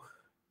know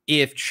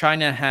if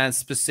China has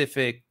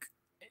specific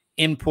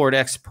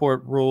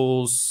import-export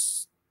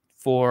rules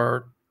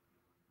for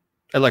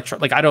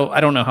like I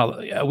don't know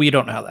how we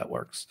don't know how that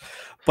works.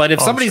 But if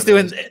somebody's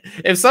doing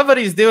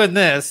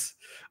this,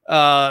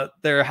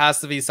 there has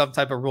to be some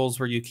type of rules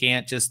where you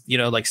can't just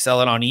like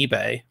sell it on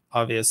eBay,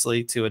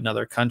 obviously, to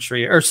another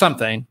country or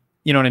something.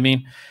 You know what I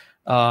mean?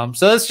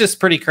 So that's just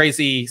pretty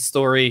crazy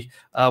story.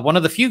 One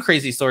of the few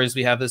crazy stories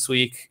we have this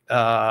week.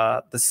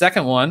 The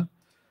second one,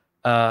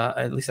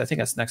 at least I think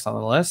that's next on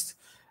the list.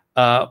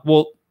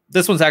 Well,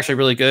 this one's actually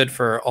really good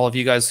for all of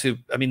you guys who,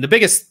 I mean, the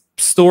biggest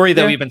story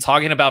that we've been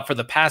talking about for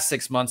the past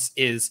 6 months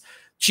is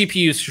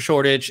GPU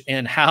shortage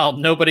and how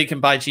nobody can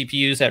buy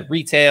GPUs at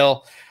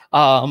retail.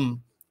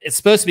 It's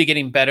supposed to be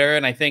getting better.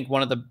 And I think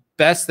one of the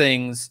best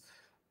things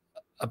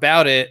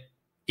about it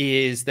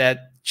is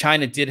that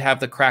China did have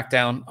the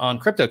crackdown on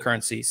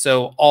cryptocurrency.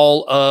 So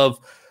all of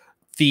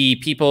the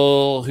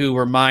people who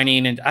were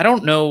mining, and I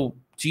don't know,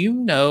 do you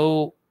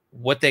know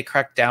what they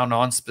cracked down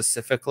on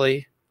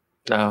specifically?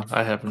 No,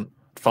 I haven't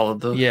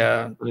followed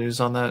the news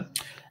on that.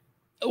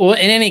 Well,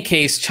 in any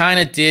case,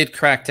 China did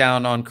crack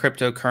down on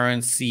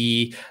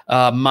cryptocurrency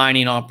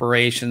mining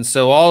operations.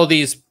 So all of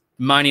these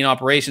mining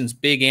operations,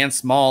 big and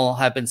small,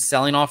 have been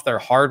selling off their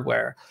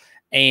hardware.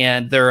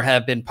 And there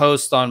have been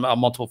posts on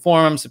multiple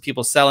forums of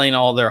people selling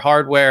all their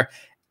hardware.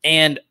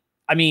 And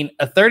I mean,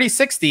 a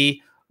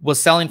 3060 was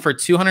selling for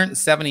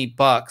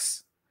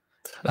 $270.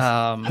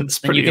 That's And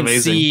pretty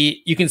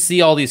amazing. You can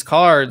see all these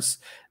cards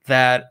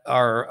that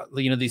are,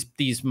 you know,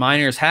 these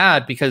miners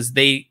had, because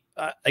they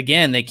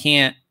again, they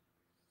can't,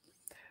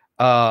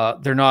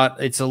 they're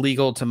not, it's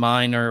illegal to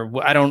mine, or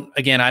I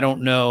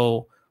don't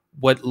know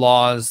what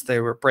laws they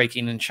were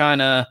breaking in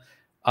China.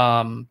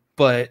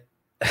 But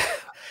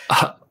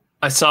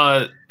I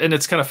saw, and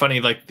it's kind of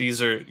funny, like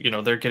these are, you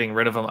know, they're getting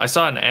rid of them. I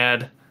saw an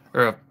ad,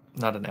 or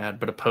not an ad,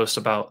 but a post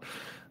about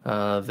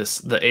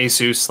the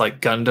Asus like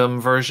Gundam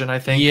version, I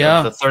think,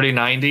 of the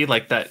 3090,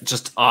 like that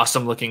just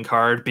awesome looking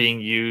card being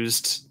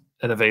used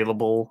and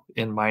available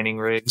in mining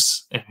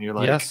rigs. And you're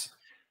like, yes,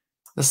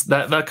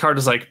 that card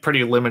is like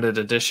pretty limited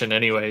edition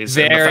anyways.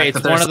 very, and the fact it's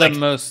that there's one of the like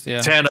most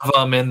 10 of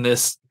them in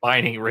this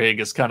mining rig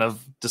is kind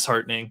of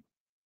disheartening.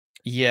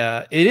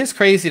 Yeah, it is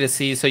crazy to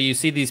see. So you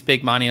see these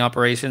big mining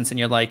operations, and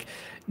you're like,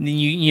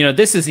 you know,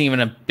 this isn't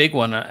even a big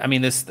one. I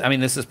mean, this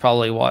is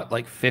probably what,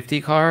 like 50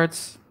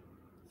 cards,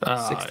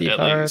 60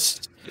 cards.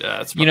 Least.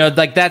 Yeah, it's you know,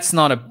 like that's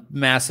not a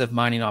massive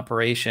mining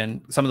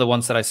operation. Some of the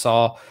ones that I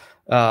saw,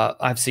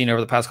 I've seen over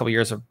the past couple of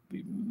years are,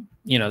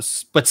 you know,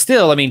 but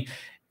still, I mean,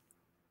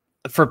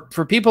 for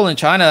people in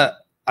China,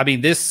 I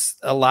mean, this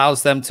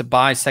allows them to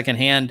buy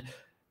secondhand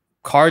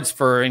cards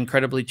for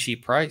incredibly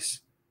cheap price.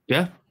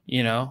 Yeah,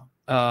 you know.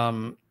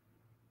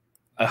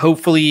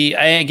 Hopefully,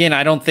 again,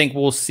 I don't think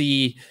we'll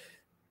see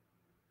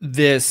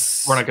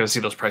this. We're not going to see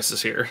those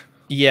prices here.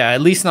 Yeah,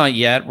 at least not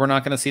yet. We're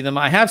not going to see them.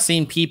 I have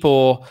seen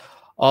people,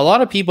 a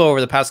lot of people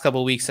over the past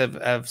couple of weeks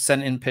have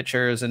sent in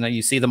pictures, and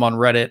you see them on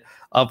Reddit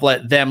of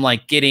them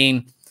like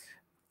getting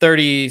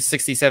 30,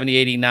 60, 70,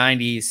 80,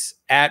 90s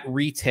at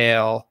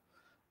retail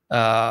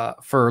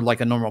for like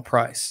a normal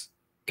price.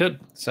 Good.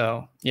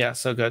 So yeah,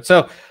 so good.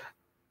 So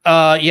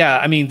yeah,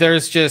 I mean,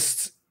 there's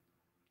just,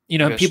 you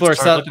know, people are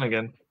selling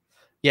again.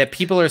 Yeah,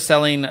 people are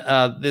selling.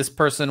 This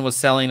person was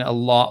selling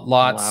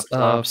lots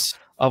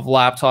of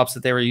laptops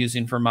that they were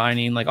using for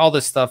mining. Like all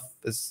this stuff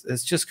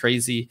is just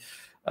crazy.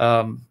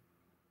 Yeah,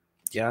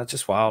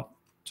 just wild.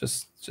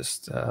 Just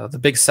the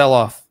big sell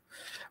off.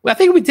 Well, I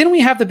think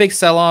we have the big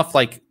sell off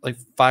like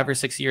 5 or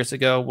 6 years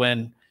ago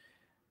when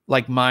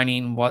like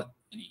mining, what,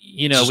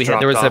 you know, we had,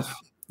 there was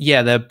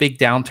the big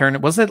downturn.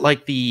 Was it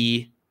like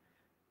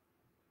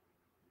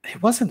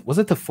was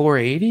it the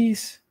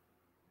 480s?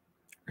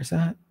 Or is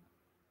that?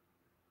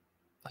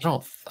 I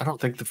don't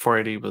think the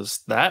 480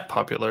 was that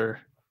popular.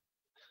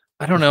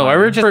 I don't know.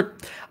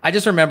 I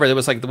just remember there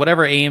was like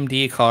whatever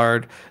AMD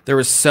card. There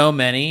was so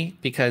many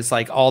because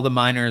like all the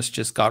miners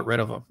just got rid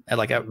of them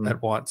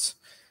at once.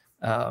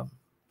 So,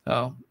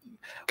 well,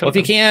 if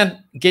you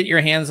can get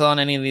your hands on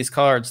any of these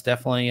cards,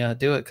 definitely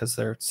do it because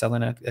they're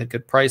selling at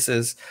good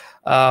prices.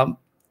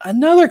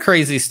 Another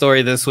crazy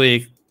story this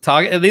week.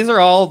 These are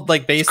all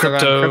like based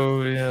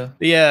crypto, around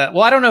yeah.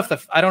 Well, I don't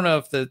know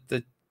if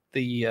the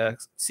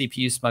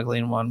CPU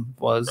smuggling one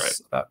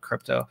was about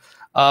crypto,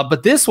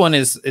 but this one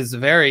is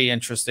very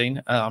interesting.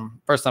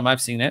 First time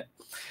I've seen it.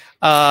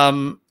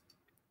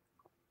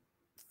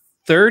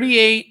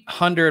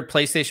 3,800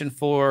 PlayStation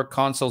 4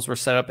 consoles were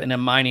set up in a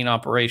mining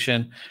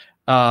operation,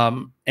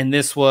 and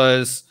this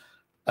was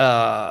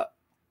an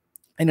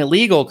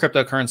illegal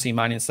cryptocurrency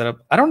mining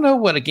setup. I don't know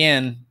what,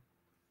 again,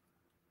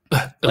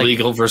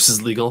 illegal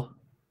versus legal.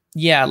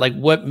 Yeah, like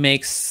what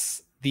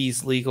makes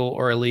these legal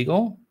or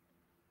illegal?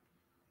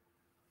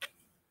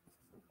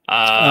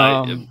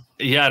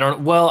 Yeah, I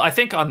don't. Well, I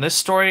think on this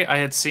story, I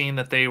had seen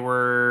that they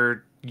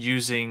were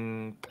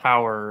using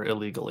power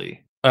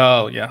illegally.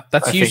 Oh yeah,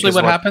 that's usually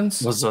what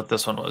happens. Was what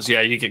this one was. Yeah,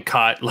 you get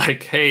caught.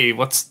 Like, hey,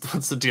 what's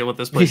the deal with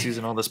this place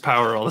using all this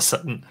power all of a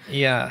sudden?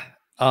 Yeah.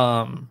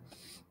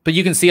 But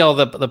you can see all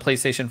the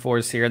PlayStation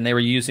 4s here, and they were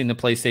using the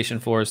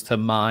PlayStation 4s to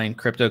mine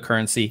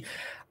cryptocurrency.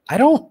 I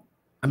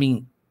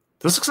mean,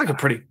 this looks like a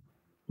pretty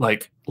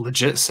like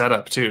legit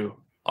setup too.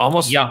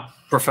 Almost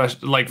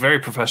professional, like very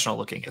professional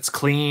looking. It's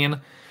clean.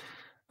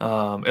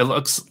 It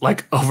looks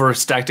like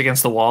overstacked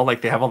against the wall,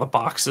 like they have all the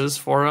boxes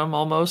for them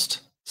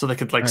almost, so they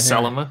could like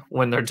sell them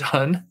when they're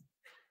done.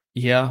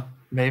 Yeah,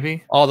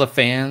 maybe all the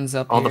fans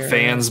up. All the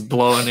fans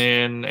blowing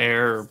in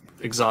air,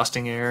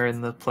 exhausting air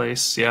in the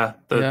place. Yeah,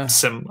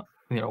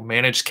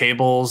 managed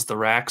cables. The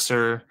racks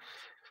are.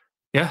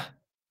 Yeah.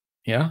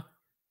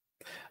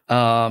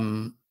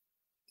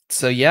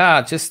 So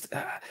yeah, just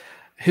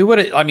who would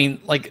it? I mean,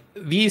 like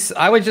these,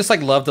 I would just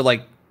like love to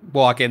like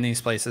walk in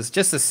these places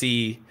just to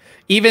see,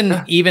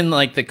 even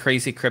like the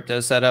crazy crypto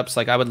setups.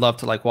 Like I would love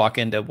to like walk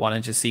into one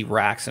and just see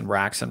racks and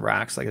racks and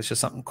racks. Like it's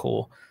just something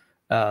cool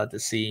to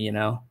see, you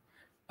know.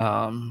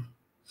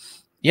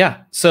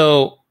 Yeah.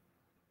 So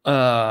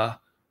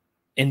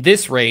in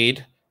this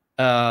raid,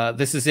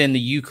 this is in the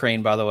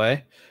Ukraine, by the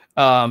way.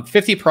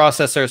 50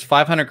 processors,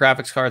 500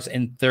 graphics cards,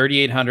 and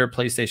 3,800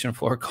 PlayStation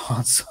 4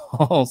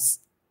 consoles.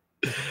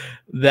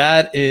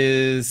 That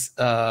is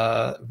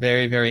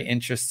very, very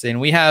interesting.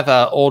 We have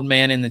Old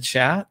Man in the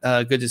chat.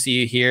 Good to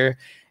see you here.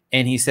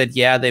 And he said,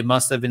 yeah, they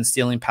must have been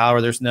stealing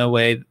power. There's no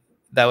way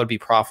that would be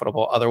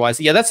profitable otherwise.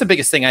 Yeah, that's the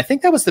biggest thing. I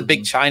think that was the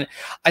big China.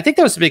 I think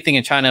that was the big thing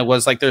in China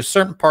was like there's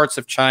certain parts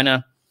of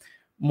China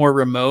more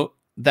remote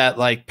that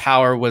like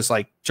power was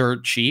like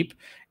dirt cheap,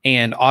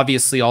 and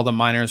obviously all the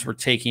miners were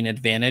taking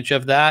advantage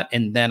of that,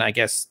 and then I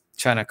guess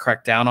trying to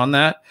crack down on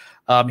that.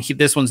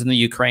 This one's in the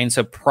Ukraine,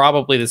 so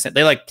probably the same.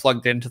 They like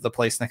plugged into the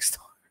place next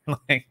door,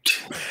 like,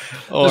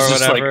 or it's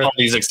just whatever. Like all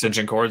these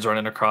extension cords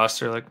running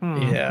across. You're like,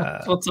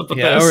 yeah, what's up with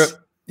this?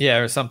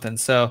 Or something.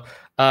 So,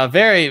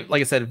 very,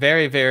 like I said,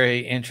 very, very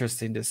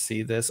interesting to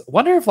see this.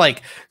 Wonder if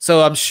like,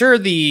 so I'm sure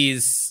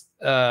these,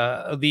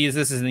 this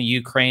is in the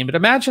Ukraine, but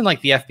imagine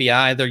like the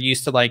FBI, they're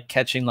used to like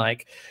catching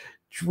like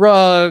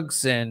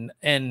drugs and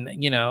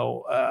you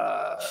know,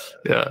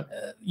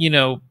 you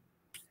know,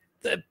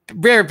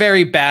 very,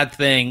 very bad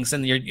things,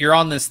 and you're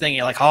on this thing,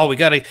 you're like, oh, we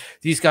gotta,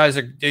 these guys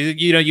are,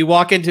 you know, you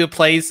walk into a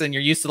place and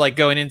you're used to like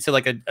going into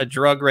like a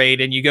drug raid,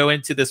 and you go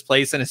into this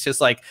place and it's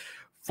just like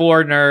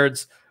 4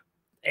 nerds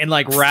and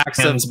like racks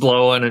Hands of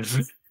blowing and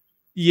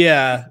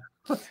yeah,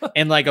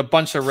 and like a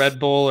bunch of Red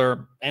Bull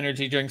or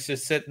energy drinks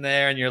just sitting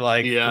there, and you're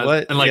like,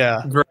 what? And like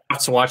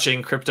graphs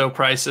watching crypto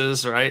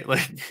prices, right?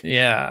 Like, what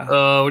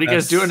are you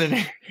guys doing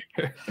in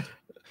here?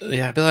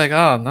 Yeah, be like,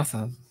 oh,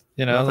 nothing.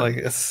 You know, Nothing.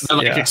 like it's they're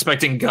like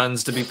expecting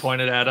guns to be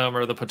pointed at them,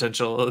 or the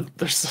potential.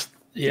 There's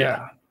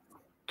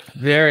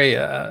very,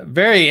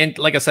 very,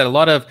 like I said, a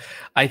lot of.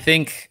 I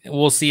think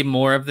we'll see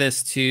more of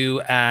this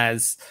too,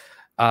 as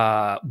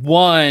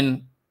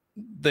when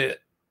the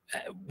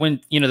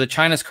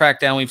China's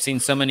crackdown, we've seen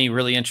so many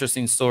really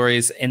interesting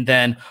stories, and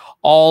then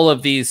all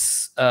of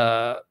these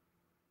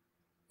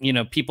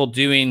people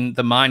doing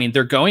the mining,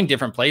 they're going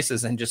different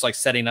places and just like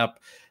setting up,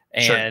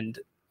 and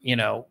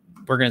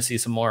we're going to see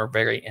some more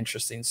very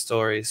interesting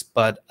stories.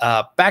 But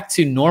back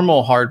to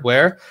normal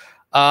hardware,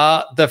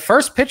 the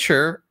first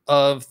picture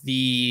of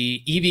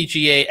the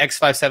EVGA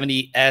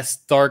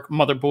X570S Dark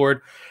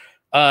motherboard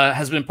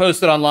has been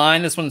posted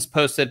online. This one's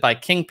posted by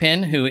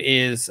Kingpin, who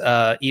is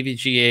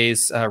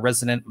EVGA's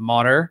resident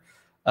modder,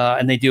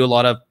 and they do a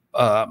lot of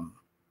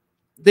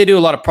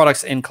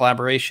products in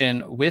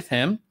collaboration with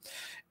him.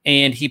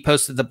 And he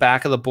posted the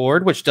back of the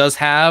board, which does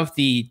have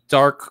the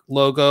Dark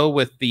logo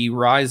with the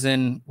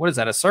Ryzen. What is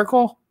that? A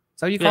circle?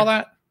 Is that what you call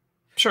that?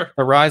 Sure.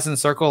 The Ryzen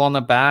circle on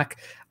the back.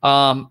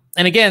 And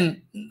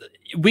again,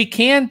 we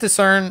can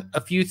discern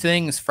a few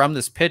things from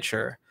this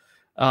picture.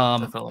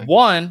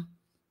 One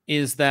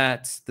is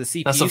that the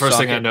CPU. That's the first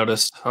thing I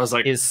noticed. I was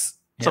like, what's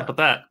up with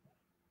that?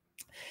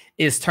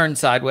 Is turned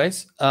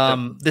sideways.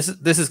 This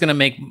is going to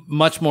make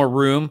much more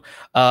room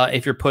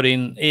if you're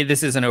putting.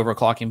 This is an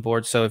overclocking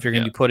board, so if you're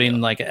going to be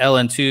putting like an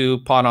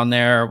LN2 pod on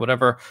there or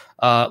whatever,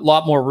 a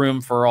lot more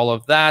room for all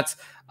of that.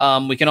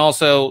 We can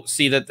also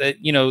see that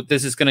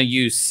this is going to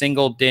use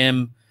single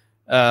channel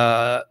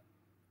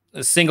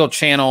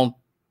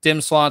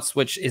DIMM slots,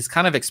 which is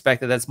kind of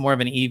expected. That's more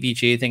of an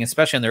EVGA thing,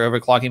 especially in their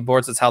overclocking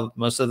boards. That's how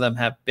most of them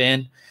have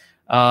been.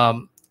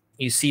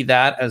 You see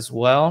that as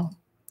well.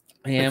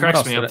 And it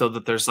cracks me up though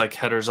that there's like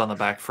headers on the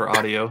back for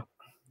audio.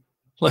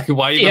 Like,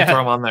 why even throw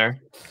them on there?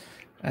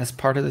 As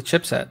part of the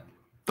chipset.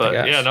 But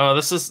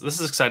this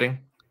is exciting.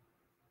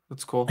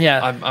 That's cool.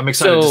 Yeah, I'm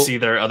excited to see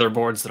their other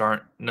boards that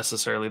aren't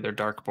necessarily their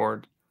dark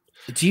board.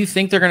 Do you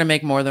think they're going to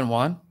make more than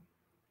one?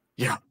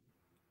 Yeah.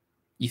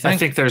 You think? I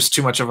think there's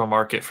too much of a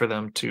market for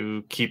them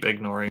to keep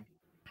ignoring.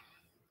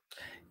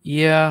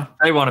 Yeah,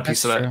 I want a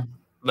piece of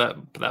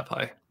that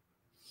pie.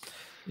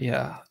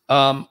 Yeah.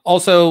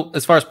 Also,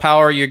 as far as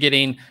power, you're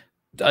getting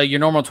your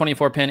normal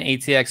 24-pin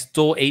ATX,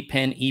 dual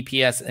 8-pin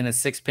EPS, and a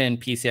 6-pin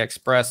PCI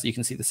Express. You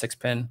can see the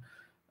 6-pin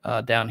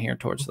down here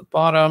towards the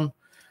bottom.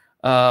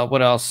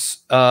 What else?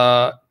 2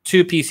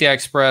 PCI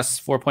Express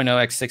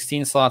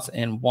 4.0x16 slots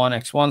and 1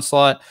 X1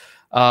 slot.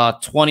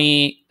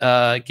 20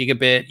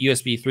 gigabit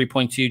USB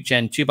 3.2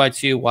 Gen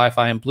 2x2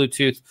 Wi-Fi and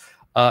Bluetooth,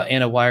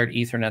 and a wired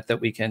Ethernet that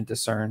we can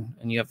discern.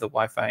 And you have the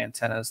Wi-Fi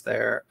antennas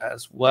there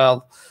as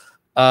well.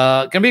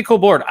 Gonna be a cool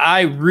board.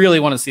 I really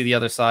want to see the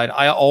other side.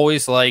 I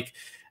always like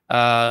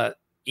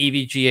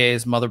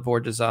EVGA's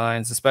motherboard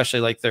designs, especially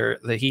like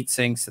the heat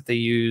sinks that they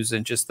use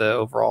and just the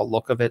overall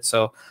look of it.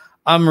 So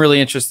I'm really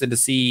interested to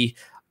see.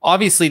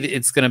 Obviously,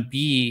 it's going to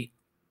be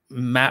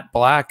matte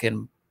black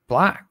and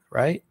black,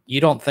 right?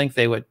 You don't think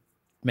they would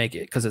make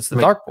it because it's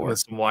the dark board with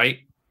some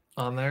white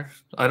on there?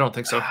 I don't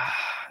think so.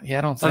 Yeah,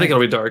 I don't. I think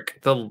it'll be dark.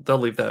 They'll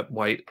leave that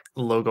white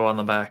logo on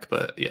the back,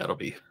 but yeah, it'll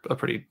be a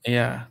pretty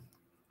At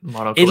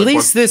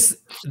least board.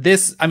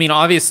 this I mean,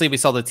 obviously we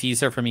saw the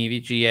teaser from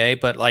EVGA,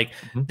 but like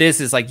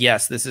this is like,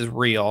 yes, this is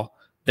real.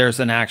 There's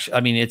an action. I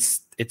mean,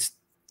 it's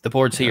the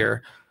board's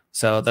here.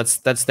 So that's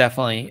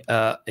definitely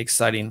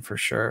exciting for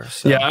sure.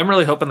 So. Yeah, I'm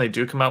really hoping they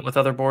do come out with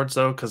other boards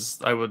though, because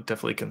I would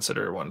definitely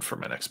consider one for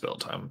my next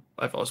build.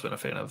 I've always been a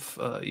fan of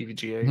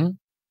EVGA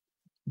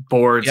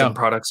boards and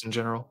products in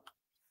general.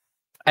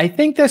 I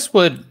think this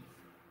would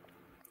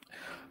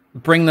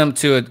bring them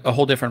to a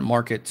whole different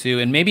market too,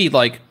 and maybe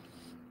like,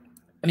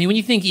 I mean, when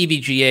you think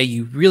EVGA,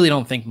 you really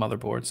don't think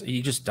motherboards.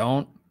 You just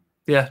don't.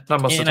 Yeah,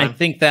 not most of the time. And I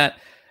think that,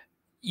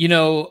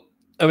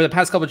 over the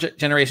past couple of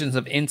generations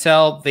of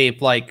Intel,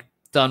 they've like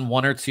done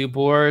 1 or 2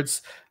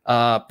 boards.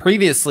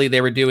 Previously, they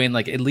were doing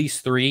like at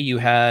least 3. You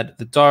had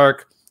the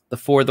Dark, the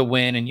For the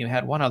Win, and you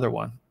had one other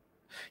one.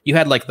 You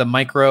had like the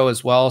micro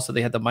as well, so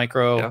they had the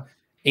micro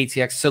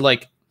ATX. So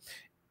like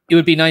it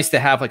would be nice to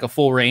have like a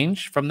full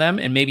range from them,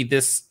 and maybe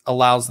this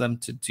allows them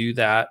to do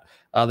that.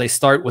 They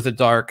start with a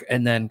dark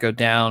and then go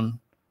down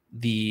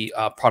the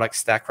product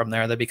stack from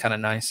there. That'd be kind of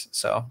nice.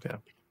 So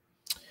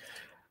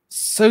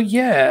So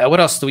yeah,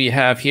 what else do we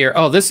have here?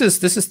 Oh, this is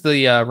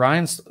the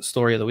Ryan's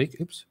story of the week.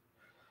 Oops.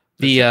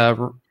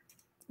 The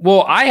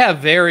well, I have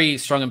very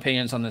strong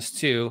opinions on this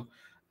too.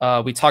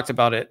 We talked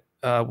about it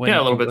when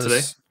a little bit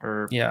today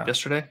or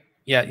yesterday.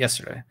 Yeah,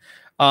 yesterday.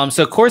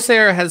 So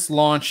Corsair has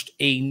launched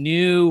a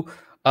new.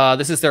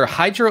 This is their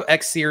Hydro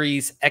X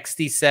Series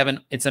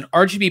XD7. It's an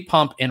RGB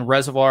pump and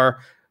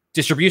reservoir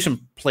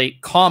distribution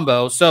plate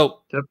combo.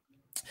 So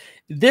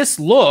this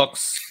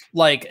looks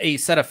like a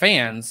set of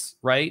fans,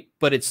 right?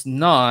 But it's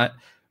not.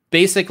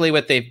 Basically,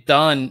 what they've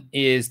done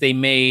is they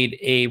made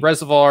a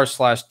reservoir /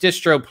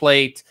 distro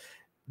plate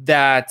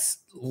that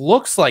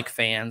looks like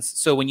fans.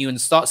 So when you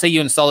install, say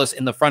you install this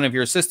in the front of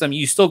your system,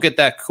 you still get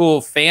that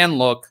cool fan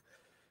look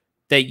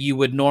that you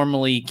would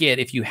normally get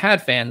if you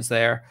had fans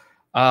there.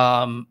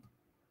 I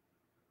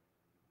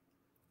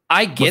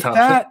get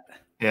that.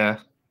 Yeah.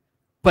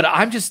 But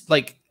I'm just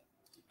like,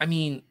 I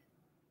mean,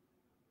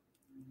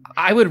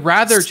 I would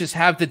rather just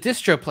have the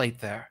distro plate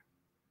there.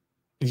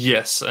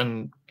 Yes.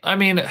 And I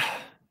mean,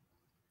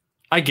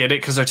 I get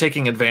it because they're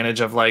taking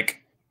advantage of like,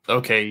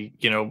 okay,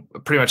 you know,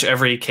 pretty much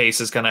every case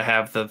is going to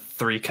have the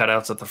 3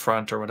 cutouts at the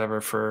front or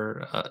whatever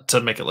for to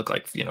make it look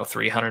like, you know,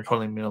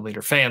 320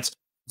 millimeter fans.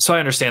 So I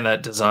understand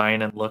that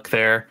design and look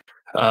there.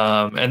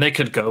 And they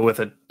could go with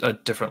a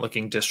different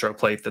looking distro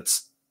plate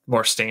that's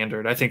more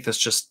standard. I think this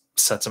just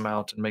sets them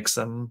out and makes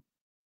them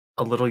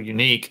a little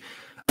unique.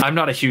 I'm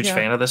not a huge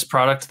fan of this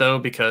product though,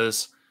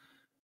 because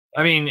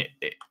I mean,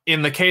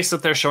 in the case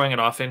that they're showing it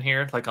off in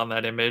here, like on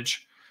that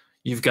image,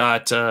 you've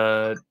got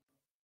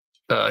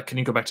can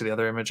you go back to the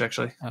other image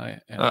actually? Oh,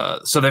 yeah.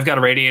 So they've got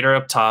a radiator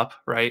up top,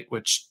 right,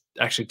 which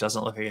actually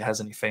doesn't look like it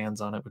has any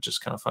fans on it, which is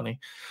kind of funny.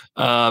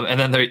 And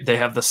then they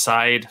have the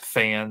side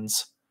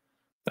fans,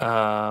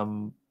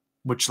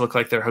 which look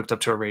like they're hooked up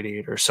to a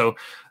radiator. So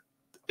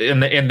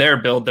in their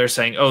build, they're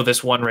saying, oh,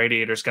 this one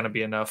radiator is going to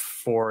be enough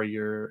for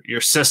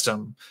your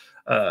system.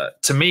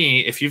 To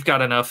me, if you've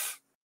got enough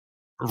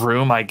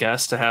room, I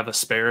guess, to have a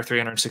spare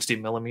 360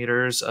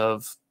 millimeters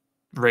of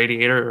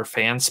radiator or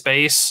fan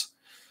space,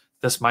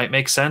 this might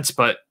make sense.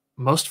 But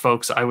most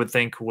folks, I would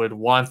think, would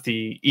want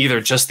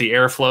either just the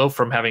airflow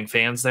from having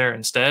fans there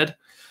instead,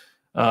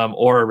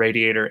 or a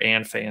radiator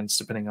and fans,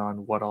 depending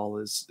on what all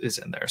is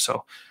in there.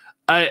 So,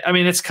 I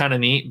mean, it's kind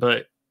of neat,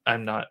 but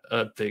I'm not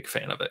a big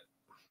fan of it.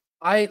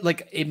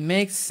 It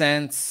makes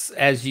sense,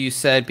 as you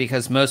said,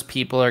 because most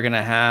people are going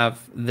to have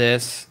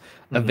this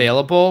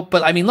available.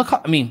 But I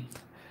mean,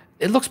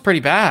 it looks pretty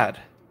bad.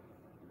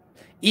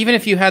 Even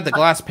if you had the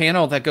glass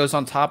panel that goes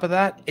on top of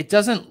that, it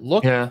doesn't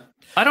look. Yeah,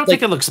 I don't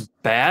think it looks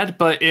bad,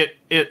 but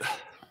it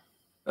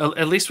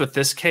at least with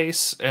this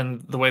case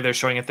and the way they're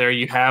showing it there,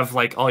 you have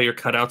like all your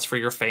cutouts for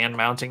your fan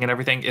mounting and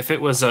everything. If it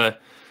was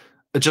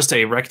just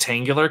a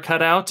rectangular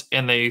cutout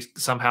and they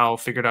somehow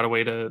figured out a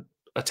way to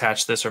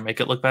attach this or make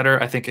it look better,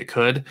 I think it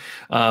could.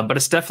 But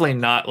it's definitely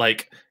not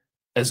like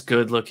as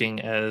good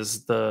looking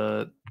as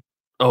the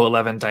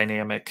 011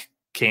 dynamic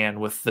can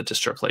with the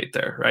distro plate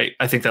there, right?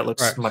 I think that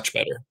looks much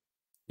better.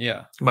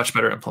 Yeah, much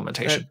better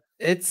implementation.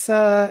 It's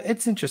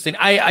interesting.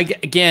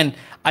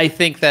 I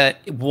think that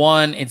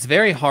it's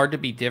very hard to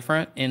be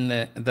different in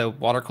the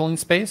water cooling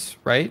space,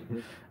 right?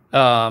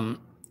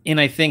 And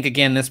I think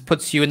again, this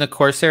puts you in the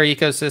Corsair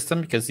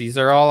ecosystem because these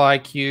are all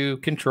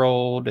IQ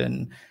controlled,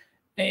 and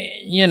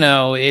you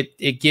know,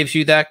 it gives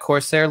you that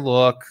Corsair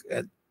look.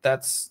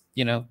 That's,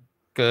 you know,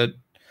 good.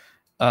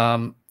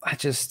 I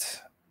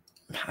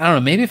don't know.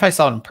 Maybe if I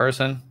saw it in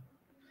person,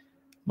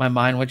 my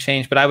mind would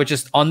change. But I would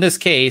just, on this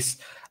case,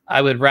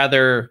 I would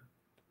rather,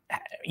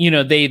 you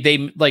know,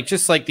 they like,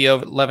 just like the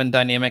 11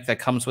 dynamic that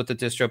comes with the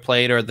distro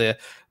plate, or the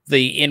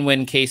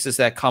in-win cases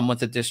that come with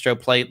the distro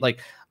plate.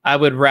 Like, I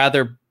would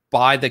rather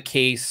buy the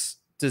case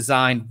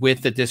designed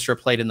with the distro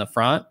plate in the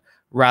front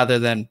rather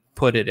than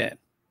put it in.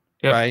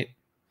 Yep. Right.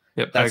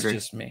 Yep. That's I agree.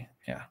 just me.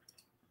 Yeah.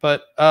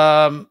 But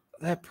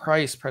that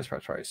price.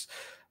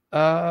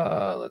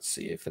 Let's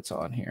see if it's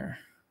on here.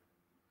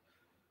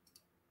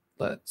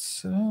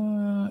 Let's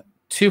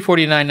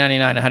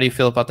 $249.99. How do you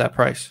feel about that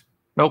price?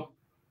 Nope.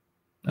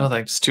 No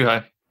thanks. Too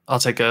high. I'll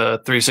take a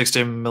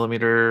 360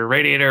 millimeter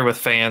radiator with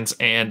fans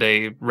and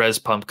a res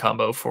pump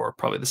combo for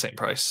probably the same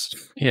price.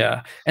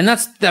 Yeah. And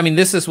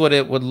this is what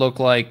it would look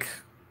like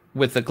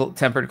with the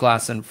tempered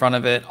glass in front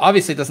of it.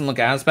 Obviously, it doesn't look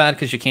as bad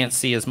because you can't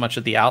see as much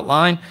of the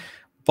outline,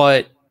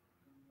 but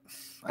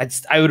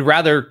I would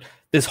rather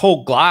this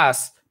whole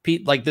glass,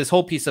 like this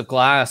whole piece of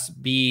glass,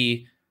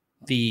 be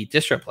the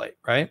distro plate,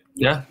 right?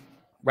 Yeah.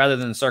 Rather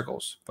than the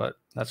circles, but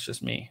that's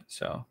just me.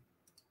 So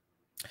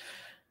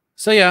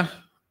yeah.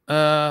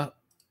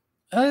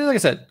 Like I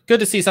said, good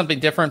to see something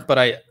different, but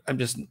I'm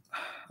just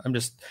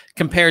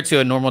compared to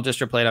a normal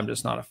distro plate, I'm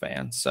just not a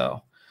fan.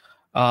 So,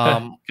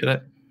 get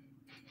it.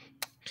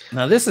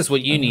 Now this is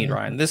what you need,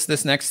 Ryan.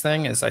 This next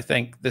thing is, I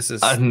think this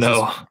is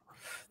no.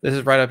 This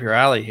is right up your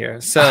alley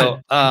here. So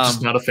I'm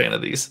just not a fan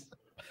of these.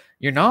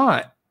 You're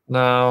not.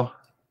 No.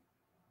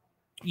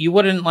 You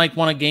wouldn't like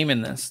want to game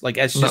in this. Like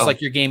it's just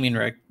like your gaming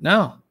rig.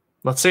 No.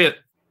 Let's see it.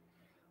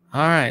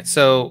 All right.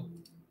 So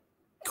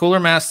Cooler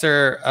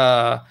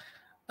Master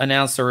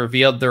announced or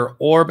revealed their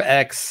Orb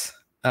X,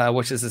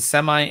 which is a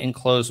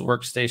semi-enclosed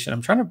workstation.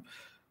 I'm trying to.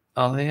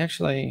 Oh, they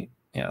actually.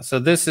 Yeah. So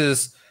this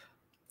is.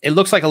 It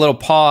looks like a little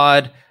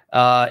pod.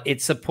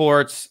 It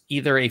supports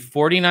either a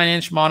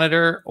 49-inch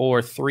monitor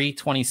or three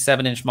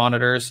 27-inch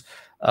monitors.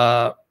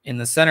 In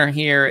the center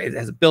here, it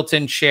has a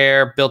built-in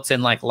chair,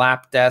 built-in like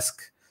lap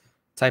desk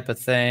type of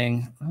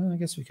thing. I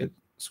guess we could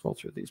scroll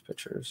through these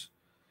pictures.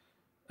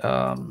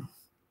 You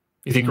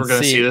think we're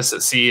going to see this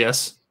at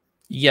CES?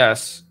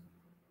 Yes,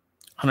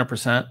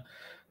 100%.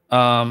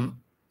 And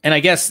I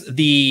guess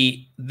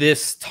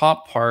this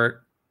top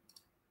part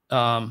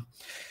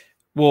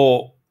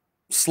will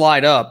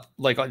slide up.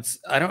 Like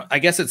I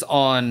guess it's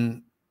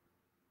on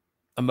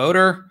a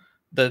motor.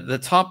 The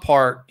top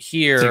part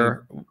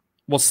here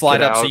will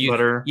slide up, so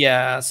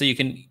so you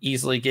can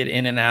easily get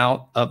in and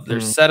out of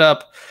their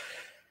setup.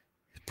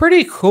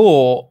 Pretty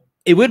cool.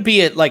 It would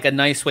be like a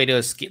nice way to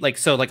escape.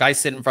 Like I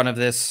sit in front of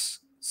this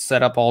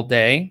setup all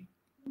day,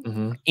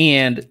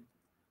 and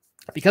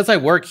because I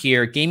work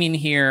here, gaming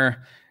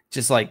here,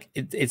 just like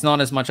it's not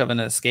as much of an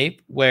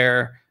escape.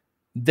 Where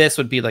this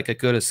would be like a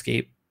good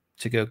escape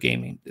to go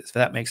gaming, if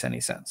that makes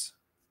any sense.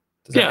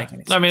 Does that make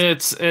any sense? I mean,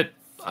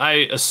 I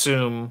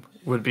assume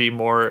would be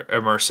more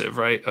immersive,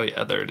 right? Oh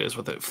yeah, there it is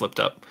with it flipped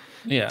up.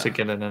 Yeah, to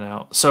get in and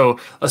out. So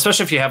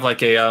especially if you have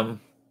like a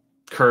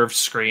curved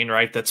screen,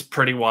 right? That's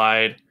pretty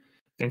wide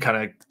and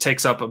kind of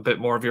takes up a bit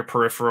more of your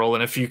peripheral.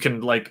 And if you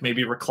can like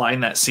maybe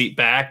recline that seat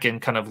back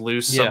and kind of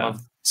lose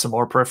some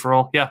more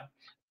peripheral,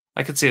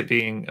 I could see it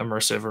being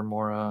immersive or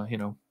more, a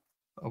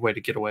way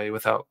to get away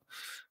without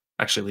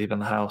actually leaving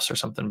the house or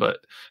something. But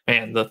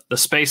man, the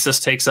space this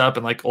takes up,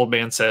 and like Old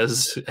Man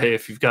says, hey,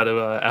 if you've got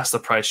to ask the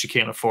price, you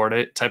can't afford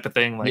it type of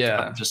thing. Like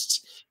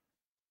this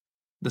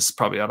is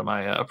probably out of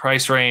my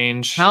price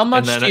range. How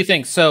much do you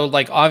think? So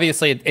like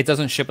obviously it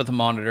doesn't ship with a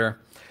monitor,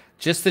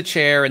 just the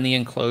chair and the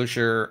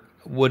enclosure.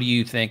 What do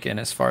you think in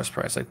as far as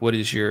price? Like what do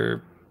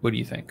you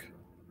think?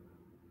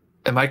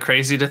 Am I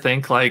crazy to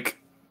think like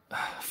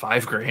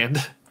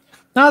 $5,000?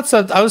 No,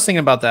 I was thinking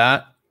about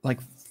that, like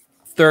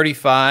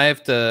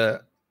 35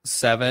 to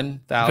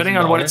 7,000, depending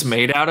on what it's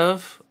made out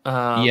of.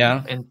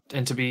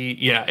 And to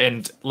be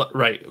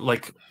right,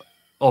 like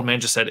Old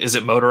Man just said, is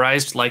it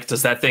motorized? Like,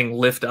 does that thing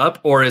lift up,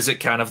 or is it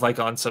kind of like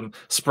on some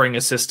spring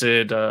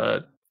assisted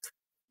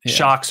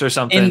shocks or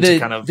something? And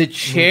the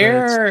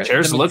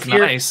chairs look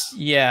nice.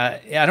 Yeah,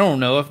 I don't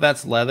know if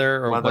that's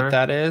leather or what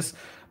that is,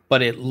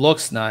 but it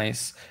looks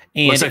nice.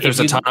 And looks like there's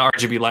a ton of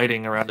RGB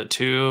lighting around it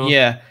too.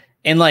 Yeah,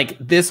 and like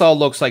this all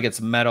looks like it's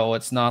metal.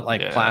 It's not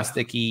like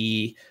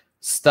plasticky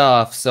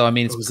stuff. So I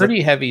mean, it's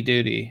pretty heavy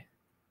duty.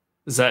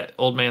 Is that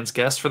Old Man's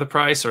guess for the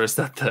price, or is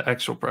that the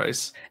actual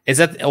price? Is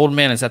that the Old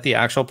Man? Is that the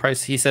actual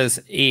price? He says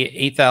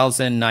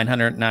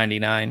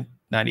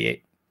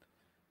 $8,999.98.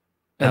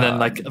 And then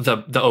like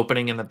the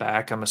opening in the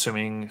back, I'm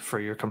assuming for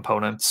your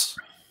components.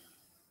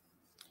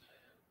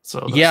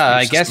 So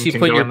I guess you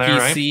put your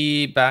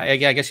PC back. I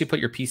guess you put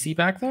your PC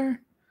back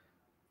there.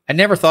 I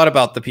never thought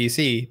about the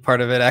PC part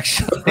of it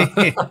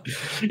actually.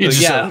 You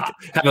just have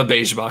a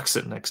beige box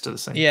sitting next to the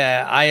same.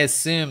 Yeah, I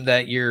assume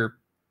that your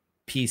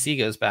PC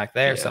goes back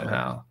there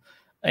somehow.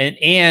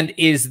 And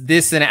is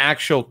this an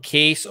actual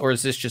case, or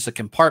is this just a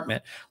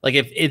compartment? Like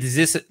is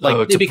this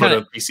like to put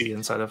a PC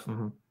inside of?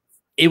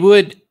 It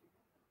would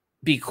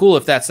be cool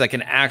if that's like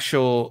an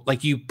actual,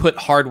 like you put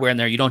hardware in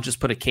there. You don't just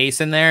put a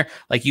case in there.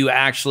 Like you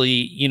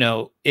actually,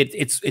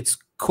 it's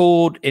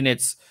cooled and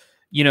it's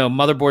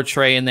motherboard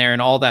tray in there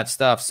and all that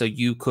stuff. So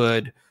you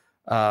could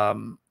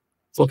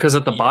because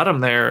at the bottom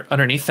there,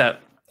 underneath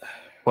that,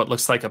 what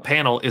looks like a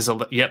panel is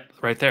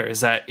right there.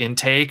 Is that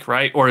intake,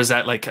 right? Or is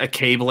that like a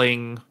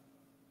cabling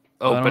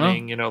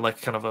opening,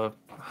 like kind of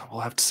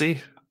we'll have to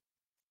see.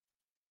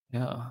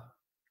 Yeah.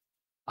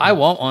 I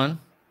want one.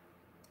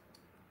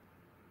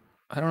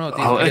 I don't know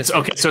what it's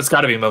okay. So it's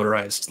got to be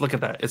motorized. Look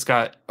at that. It's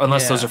got,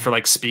 unless those are for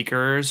like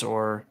speakers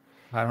or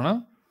I don't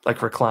know.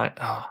 Like recline.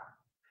 Oh.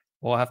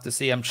 We'll have to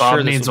see. I'm Bob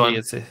sure this will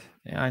be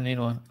I need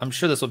one. I'm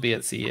sure this will be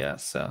at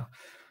CES. So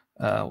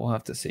we'll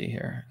have to see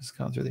here. Just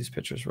going through these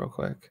pictures real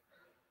quick.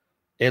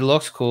 It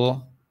looks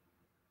cool.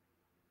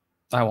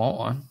 I want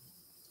one.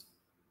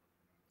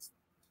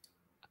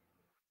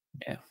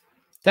 Yeah,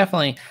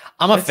 definitely.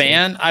 I'm a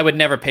fan. I would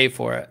never pay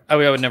for it. I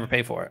would never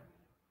pay for it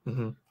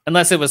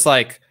unless it was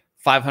like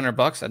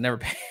 $500. I'd never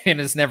pay,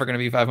 and it's never going to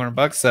be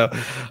 $500. So,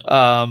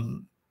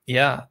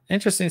 yeah,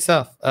 interesting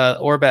stuff.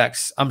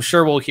 Orbex. I'm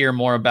sure we'll hear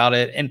more about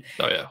it. And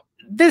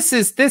this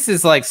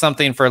is like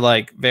something for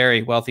like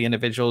very wealthy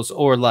individuals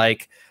or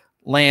like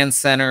LAN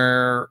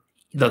center.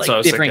 That's what I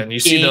was thinking. You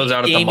see those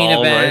out at the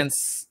mall,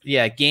 events.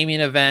 yeah,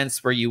 gaming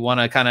events where you want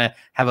to kind of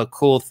have a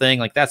cool thing.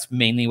 Like that's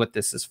mainly what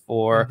this is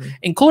for.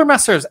 And Cooler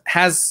Masters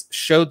has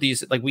showed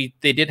these, like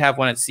they did have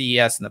one at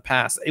CES in the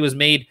past. It was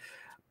made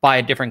by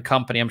a different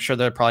company. I'm sure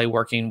they're probably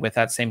working with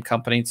that same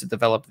company to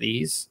develop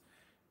these.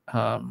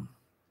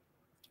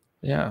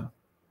 Yeah.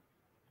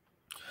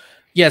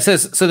 Yeah, it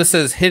says, so this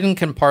says hidden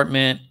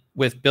compartment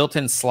with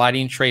built-in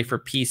sliding tray for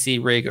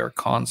PC, rig, or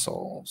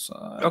consoles.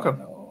 Okay.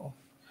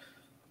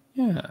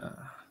 Yeah.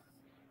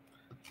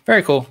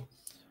 Very cool.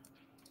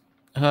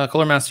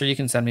 Cooler Master, you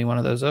can send me one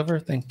of those over.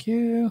 Thank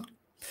you.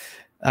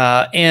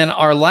 And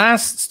our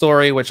last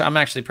story, which I'm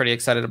actually pretty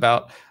excited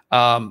about,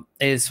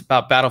 is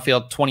about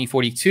Battlefield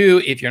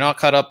 2042. If you're not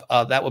caught up,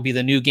 that will be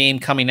the new game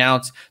coming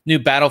out, new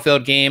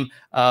Battlefield game,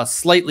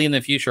 slightly in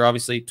the future,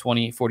 obviously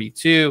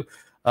 2042.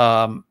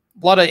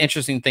 A lot of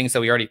interesting things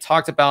that we already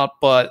talked about,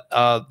 but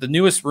the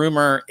newest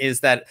rumor is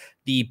that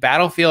the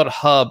Battlefield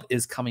Hub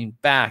is coming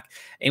back.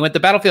 And what the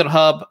Battlefield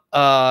Hub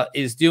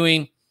is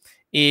doing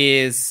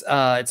is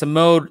it's a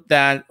mode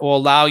that will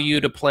allow you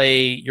to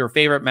play your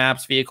favorite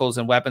maps, vehicles,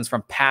 and weapons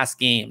from past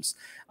games.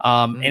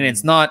 And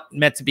it's not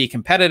meant to be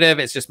competitive.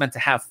 It's just meant to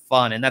have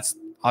fun. And that's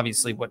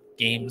obviously what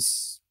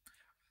games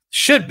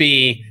should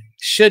be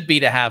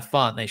to have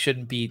fun. They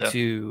shouldn't be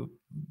to,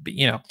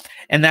 you know,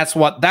 and that's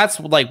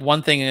like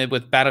one thing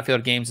with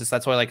Battlefield games is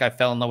that's why like I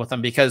fell in love with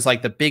them, because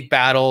like the big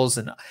battles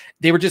and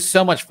they were just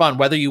so much fun.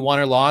 Whether you won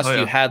or lost,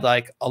 you had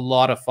like a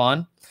lot of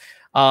fun.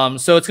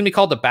 So it's gonna be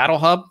called the Battle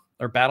Hub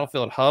or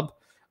Battlefield Hub.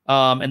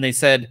 And they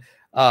said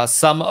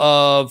some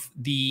of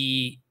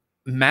the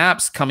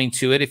maps coming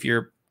to it, if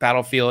you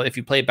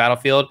play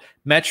Battlefield,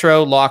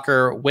 Metro,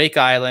 Locker, Wake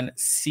Island,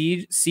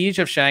 Siege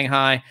of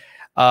Shanghai,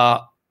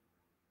 what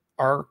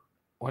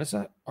is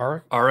that?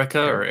 Arica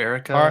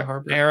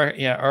Harbor?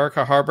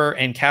 Arica Harbor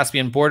and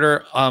Caspian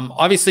Border.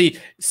 Obviously,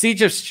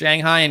 Siege of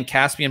Shanghai and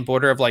Caspian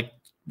Border have like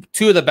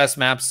two of the best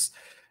maps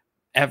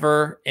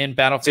ever in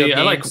Battlefield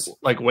games. I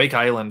like Wake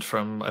Island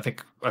from, I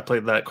think I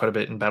played that quite a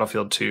bit in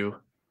Battlefield 2.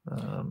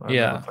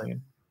 Yeah.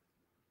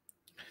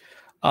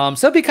 So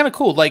that'd be kind of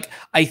cool. Like,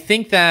 I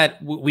think that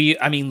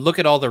I mean, look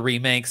at all the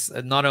remakes,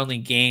 not only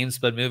games,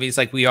 but movies.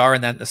 Like we are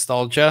in that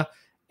nostalgia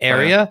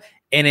area.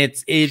 And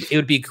it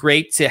would be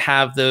great to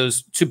have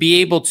those, to be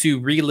able to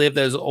relive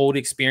those old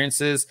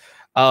experiences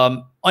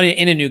in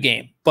a new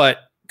game, but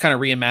kind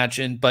of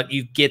reimagined, but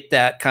you get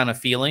that kind of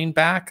feeling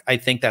back. I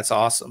think that's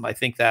awesome. I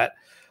think that,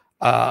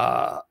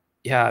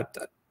 yeah,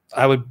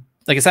 I would,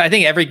 like I said, I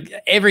think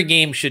every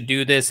game should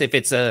do this. If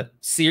it's a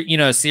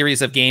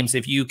series of games,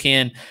 if you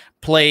can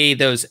play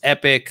those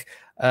epic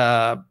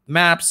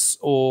maps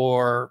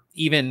or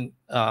even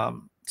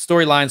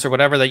storylines or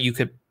whatever that you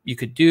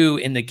could do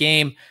in the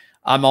game,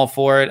 I'm all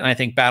for it, and I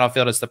think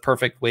Battlefield is the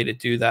perfect way to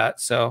do that.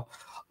 So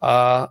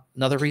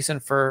another reason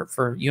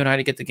for you and I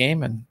to get the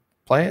game and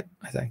play it.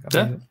 I think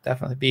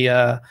definitely be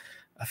a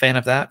fan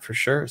of that for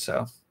sure.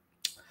 So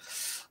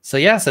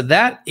yeah, so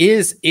that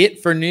is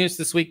it for news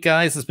this week,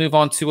 guys. Let's move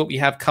on to what we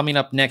have coming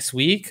up next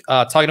week.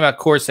 Talking about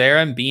Corsair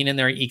and being in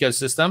their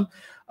ecosystem.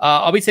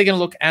 I'll be taking a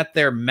look at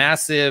their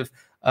massive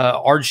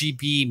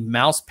RGB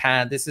mouse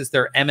pad. This is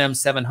their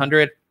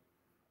MM700.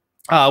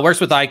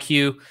 Works with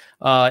IQ.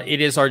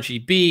 It is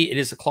RGB. It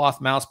is a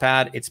cloth mouse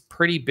pad. It's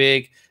pretty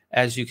big,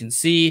 as you can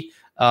see.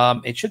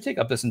 It should take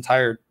up this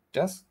entire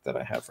desk that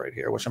I have right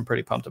here, which I'm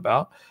pretty pumped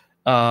about.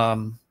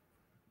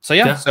 So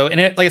yeah. So, and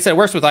it, like I said, it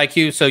works with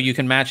IQ, so you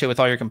can match it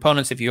with all your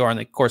components if you are in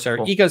the Corsair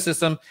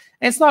ecosystem.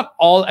 And it's not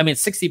all, I mean,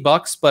 it's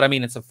 $60, but I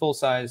mean, it's a full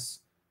size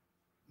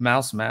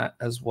mouse mat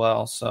as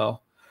well.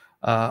 So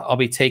I'll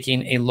be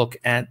taking a look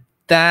at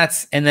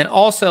that. And then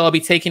also I'll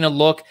be taking a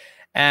look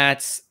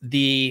at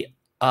the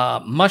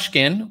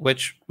Mushkin,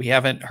 which we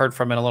haven't heard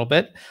from in a little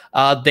bit.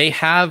 They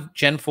have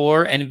Gen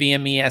 4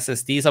 NVMe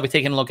SSDs. I'll be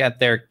taking a look at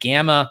their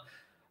Gamma.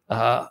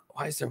 Why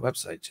is their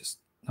website just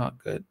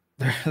not good?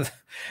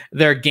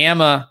 Their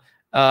Gamma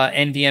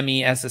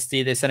NVMe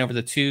SSD. They sent over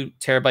the 2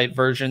 terabyte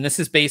version. This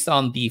is based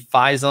on the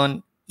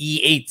Phison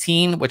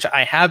E18, which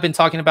I have been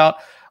talking about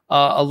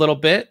a little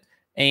bit,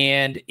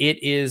 and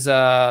it is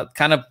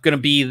kind of going to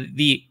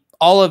be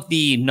all of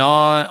the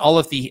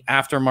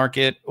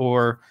aftermarket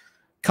or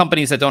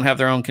companies that don't have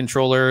their own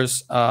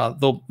controllers.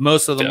 Though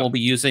most of them will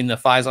be using the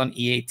Phison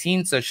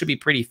E18, so it should be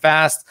pretty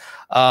fast.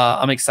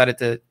 I'm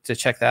excited to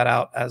check that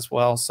out as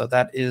well. So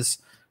that is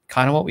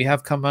kind of what we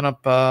have coming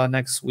up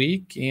next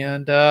week.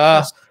 And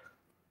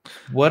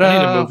what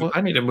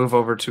I need to move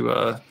over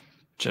to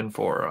Gen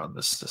 4 on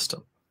this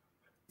system.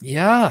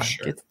 Yeah,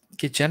 sure.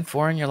 Get Gen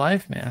 4 in your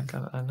life, man.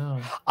 I know.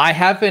 I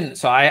have been.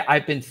 So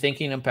I've been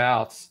thinking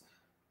about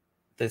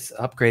this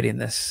upgrading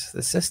this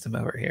system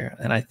over here,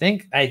 and I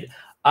think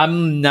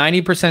I'm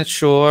 90%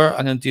 sure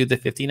I'm going to do the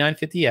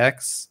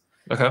 5950X.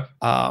 Okay.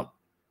 I'm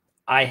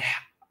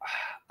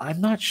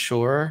not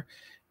sure.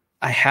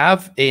 I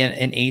have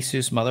an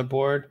Asus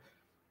motherboard.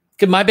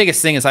 My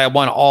biggest thing is I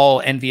want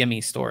all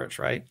NVMe storage,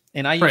 right?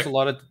 And I use a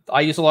lot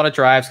of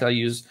drives. I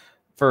use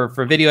for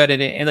video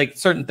editing and like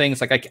certain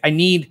things. Like I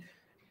need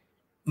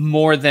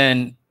more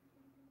than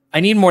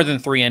 3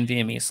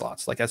 NVMe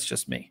slots. Like that's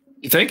just me.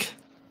 You think?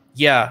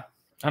 Yeah,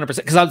 100%.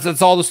 Because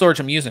that's all the storage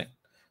I'm using.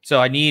 So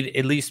I need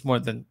at least more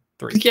than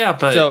 3. Yeah,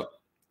 but so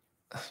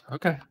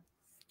okay.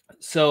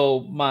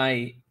 So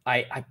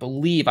I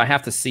believe I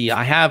have to see.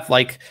 I have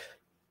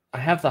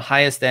the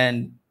highest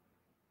end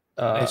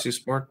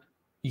Asus board.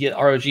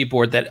 ROG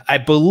board that I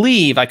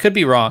believe, I could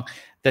be wrong,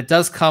 that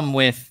does come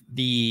with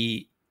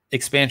the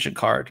expansion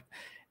card.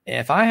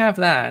 If I have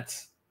that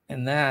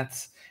and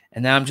that,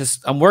 and now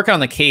I'm working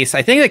on the case.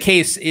 I think the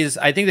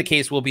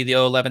case will be the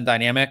 011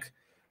 dynamic.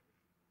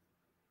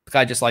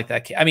 I just like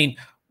that. I mean,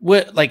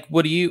 what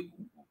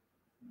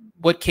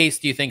case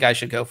do you think I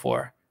should go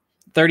for?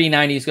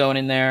 3090 is going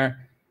in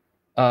there.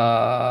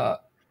 For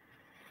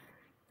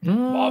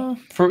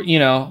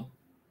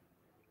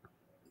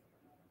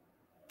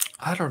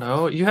I don't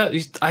know.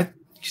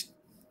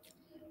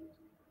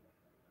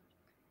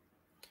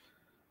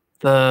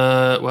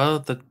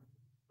 The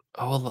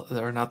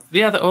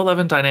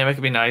 011 dynamic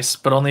would be nice,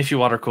 but only if you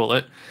water cool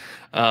it.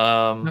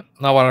 Not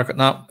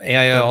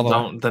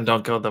AIO. Then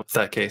don't go with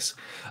that case.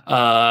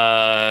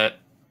 I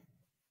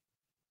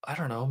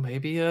don't know.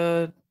 Maybe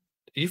I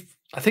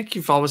think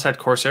you've always had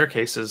Corsair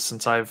cases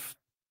since I've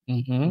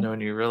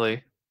known you,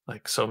 really.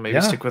 Like, so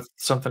maybe stick with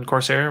something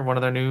Corsair, one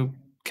of their new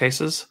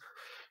cases.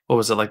 What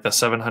was it, like the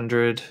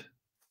 700?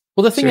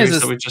 Well, the thing is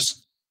that we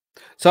just.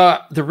 So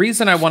the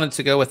reason I wanted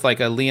to go with like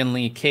a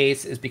Lee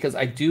case is because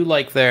I do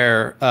like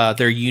their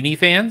uni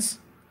fans.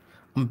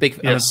 I'm a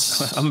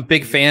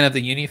big fan of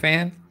the uni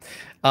fan.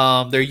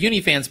 They're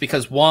uni fans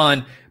because,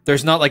 one,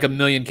 there's not like a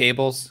million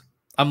cables.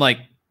 I'm like,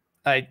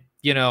 like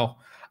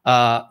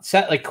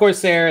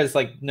Corsair is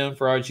like known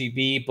for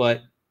RGB,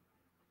 but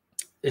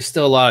there's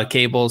still a lot of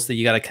cables that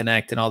you got to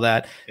connect and all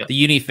that. Yeah. The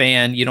uni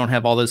fan, you don't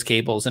have all those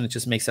cables, and it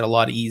just makes it a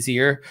lot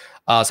easier.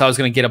 So I was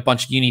going to get a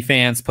bunch of uni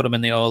fans, put them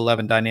in the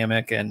 011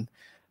 dynamic, and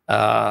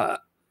do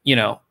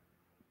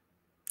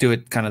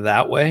it kind of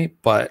that way.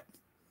 But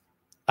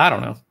I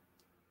don't know.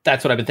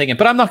 That's what I've been thinking.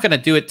 But I'm not going to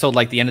do it till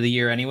like the end of the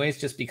year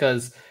anyways, just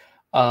because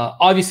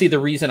obviously the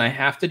reason I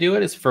have to do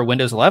it is for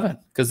Windows 11,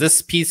 because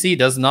this PC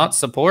does not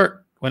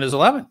support Windows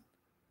 11.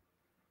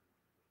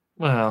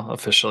 Well,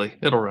 officially,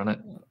 it'll run it.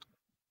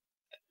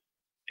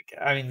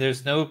 I mean,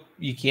 there's no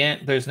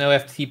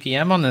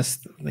FTPM on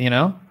this,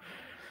 Yeah.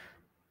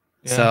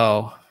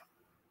 So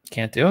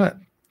can't do it.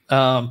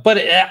 But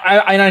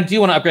I do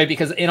want to upgrade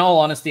because, in all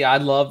honesty, I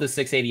love the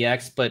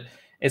 680X, but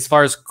as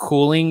far as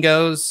cooling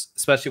goes,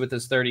 especially with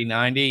this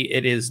 3090,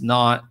 it is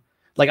not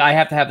like I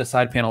have to have the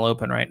side panel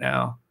open right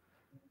now,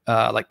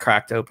 like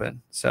cracked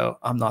open. So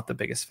I'm not the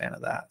biggest fan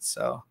of that.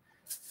 So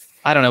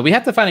I don't know. We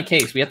have to find a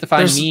case. We have to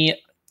find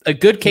a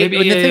good case.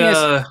 Maybe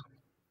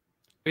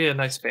maybe a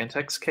nice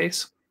Vantex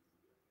case.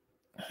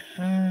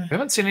 We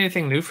haven't seen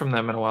anything new from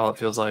them in a while, it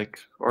feels like,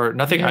 or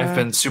nothing I've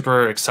been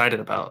super excited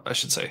about, I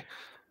should say.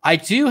 I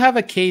do have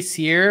a case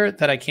here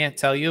that I can't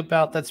tell you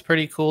about. That's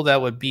pretty cool.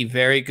 That would be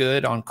very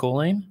good on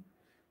cooling.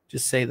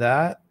 Just say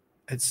that.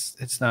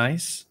 It's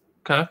nice.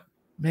 Okay.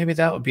 Maybe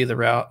that would be the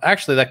route.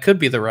 Actually, that could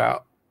be the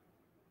route.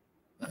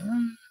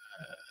 Now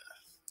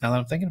that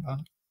I'm thinking about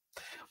it,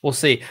 we'll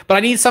see. But I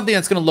need something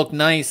that's going to look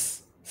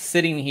nice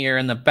sitting here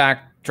in the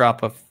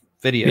backdrop of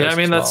videos. Yeah, I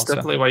mean, that's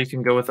definitely why you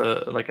can go with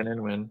an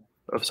in-win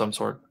of some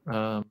sort.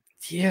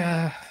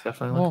 Yeah,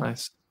 definitely look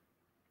nice.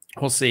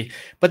 We'll see.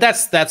 But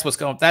that's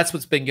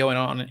what's been going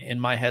on in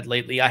my head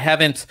lately. I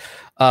haven't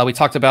we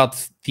talked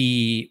about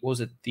the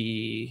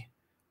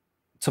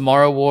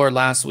Tomorrow War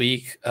last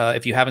week.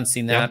 If you haven't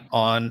seen that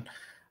on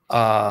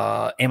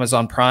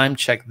Amazon Prime,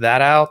 check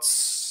that out.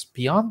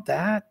 Beyond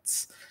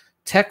that,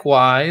 tech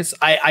wise,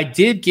 I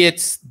did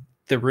get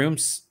the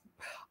rooms.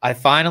 I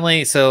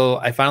finally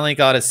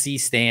got a C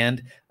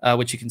stand,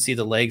 which you can see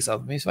the legs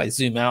of. Maybe if I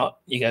zoom out,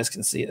 you guys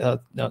can see.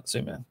 No,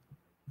 zoom in.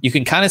 You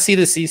can kind of see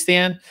the C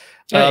stand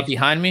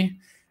behind me.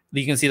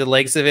 You can see the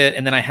legs of it,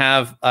 and then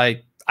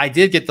I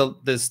did get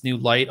this new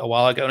light a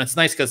while ago, and it's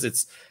nice because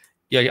it's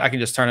I can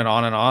just turn it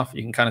on and off.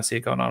 You can kind of see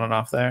it going on and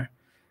off there.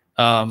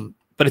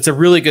 But it's a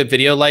really good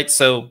video light.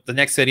 So the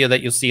next video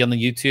that you'll see on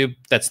the YouTube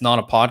that's not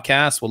a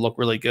podcast will look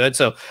really good.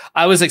 So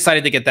I was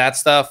excited to get that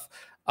stuff.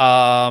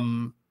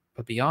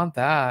 But beyond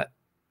that,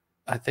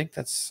 I think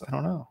I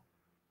don't know.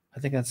 I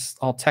think that's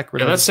all tech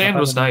related. Yeah, that stand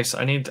was nice.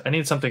 I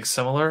need something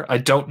similar. I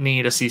don't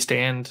need a C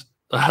stand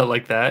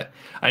like that.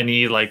 I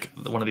need like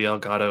one of the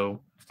Elgato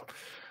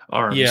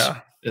arms.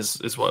 Yeah,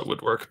 is what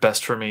would work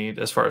best for me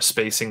as far as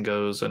spacing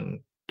goes and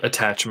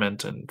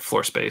attachment and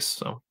floor space.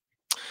 So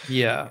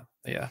yeah.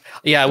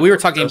 We were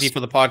talking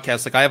before the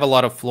podcast. Like I have a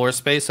lot of floor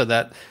space, so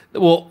that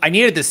I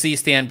needed the C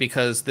stand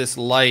because this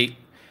light,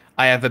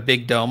 I have a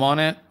big dome on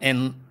it,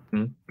 and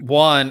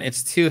one,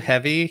 it's too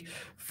heavy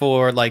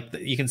for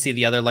you can see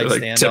the other light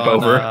stand tip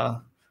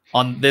over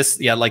on this.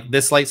 Yeah, like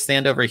this light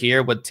stand over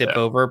here would tip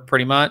over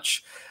pretty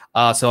much.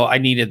 So I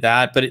needed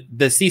that, but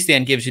the C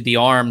stand gives you the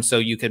arm, so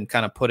you can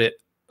kind of put it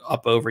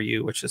up over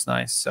you, which is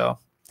nice. So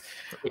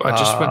I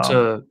just went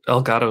to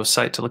Elgato's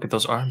site to look at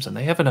those arms, and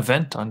they have an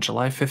event on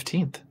July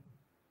 15th.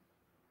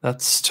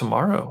 That's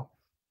tomorrow.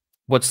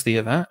 What's the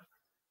event?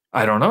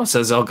 I don't know. It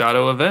says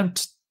Elgato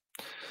event.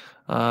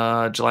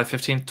 July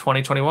 15th,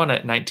 2021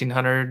 at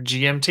 1900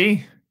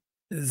 GMT.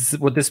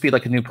 Would this be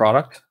like a new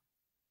product?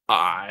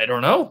 I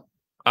don't know.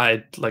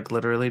 I like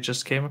literally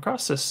just came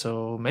across this,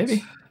 so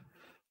maybe.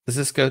 Does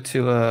this go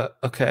to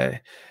okay.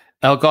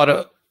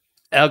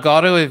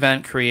 Elgato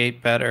event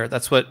create better.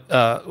 That's what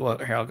well,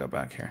 here I'll go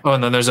back here. Oh,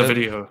 and then there's a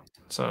video.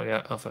 So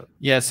yeah, of it.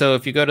 Yeah, so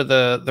if you go to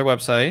their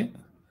website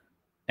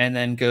and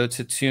then go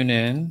to tune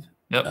in,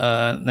 yep.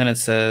 Then it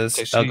says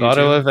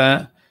Elgato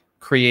event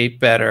create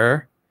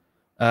better.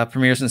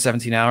 Premieres in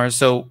 17 hours.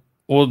 So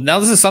well, now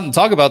this is something to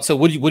talk about. So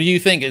what do you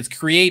think? It's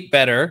create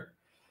better.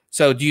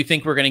 So do you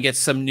think we're gonna get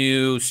some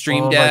new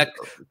Stream Deck?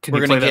 Can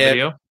you play that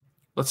video?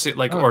 Let's see,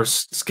 like, or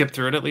skip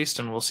through it at least,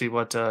 and we'll see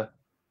what.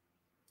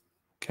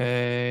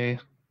 Okay.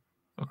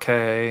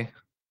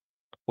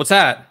 What's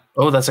that?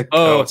 Oh, that's a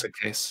it's a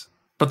case.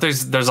 But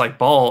there's like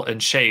ball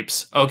and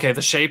shapes. Okay,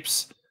 the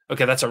shapes.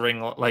 Okay, that's a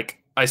ring. Like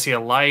I see a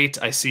light.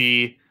 I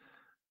see.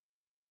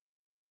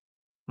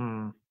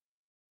 I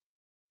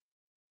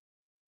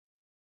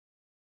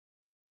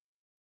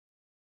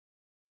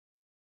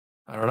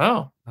don't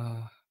know.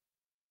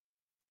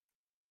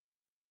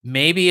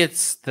 Maybe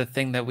it's the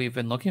thing that we've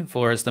been looking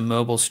for is the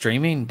mobile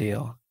streaming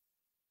deal.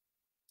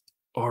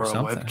 Or a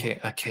webcam,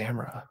 a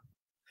camera.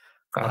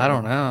 I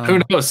don't know.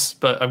 Who knows?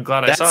 But I'm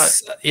glad I saw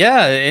it.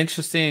 Yeah,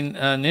 interesting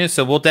news.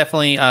 So we'll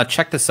definitely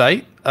check the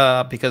site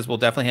because we'll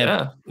definitely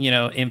have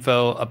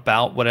info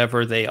about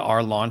whatever they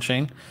are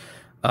launching.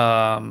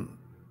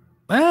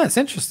 It's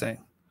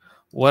interesting.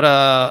 What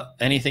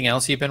anything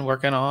else you've been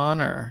working on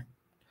or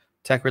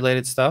tech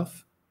related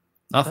stuff?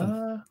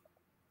 Nothing.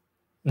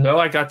 No,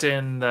 I got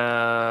in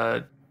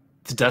the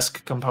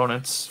desk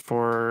components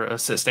for a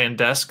sit-stand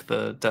desk.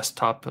 The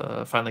desktop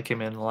finally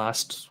came in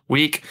last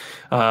week,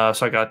 so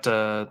I got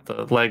the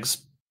legs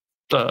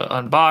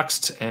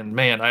unboxed. And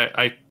man,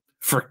 I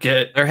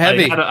forget they're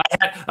heavy.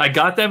 I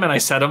got them and I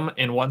set them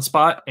in one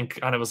spot and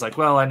kind of was like,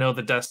 well, I know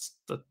the desk,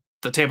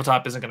 the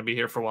tabletop isn't going to be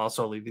here for a while,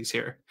 so I'll leave these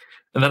here.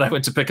 And then I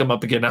went to pick them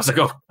up again. And I was like,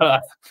 oh,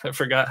 I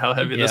forgot how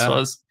heavy this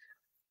was.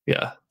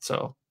 Yeah,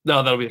 so.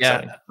 No, that'll be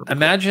exciting. Yeah.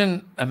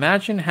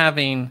 Imagine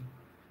having,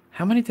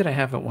 how many did I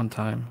have at one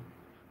time?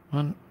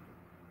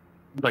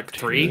 Like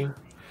 3?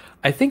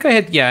 I think I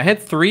had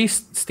 3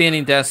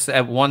 standing desks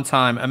at one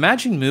time.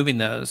 Imagine moving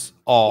those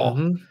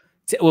all.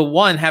 Well,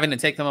 one, having to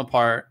take them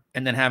apart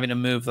and then having to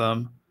move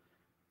them.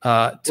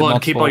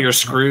 And keep all your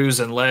screws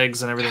and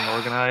legs and everything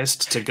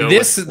organized to go.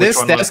 This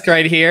desk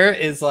right here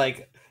is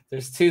like,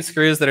 there's 2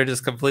 screws that are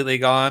just completely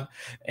gone.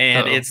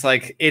 And it's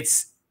like,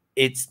 it's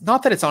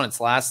not that it's on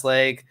its last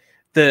leg.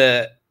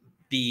 The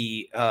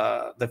feet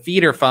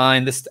are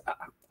fine.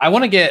 I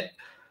want to get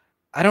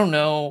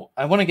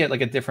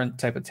like a different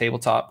type of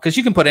tabletop because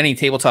you can put any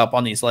tabletop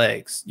on these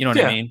legs. You know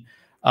what I mean?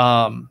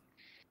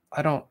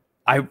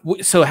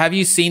 So have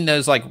you seen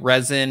those like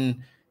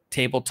resin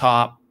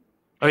tabletop?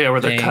 Oh yeah, where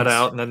they're cut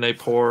out and then they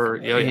pour.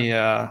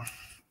 Yeah. Let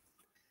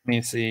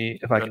me see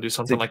if I can do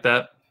something like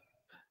that.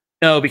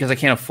 No, because I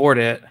can't afford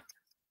it.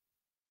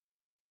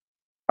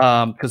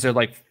 Because they're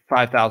like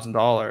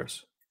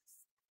 $5,000.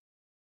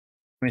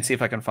 Let me see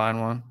if I can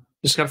find one.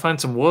 Just gotta find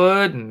some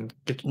wood and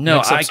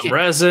mix up some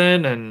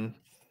resin, and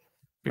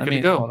you're good to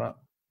go. Hold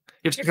up.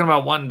 You're talking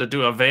about wanting to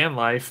do a van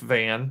life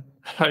van.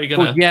 How are you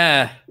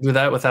gonna do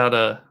that without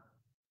a?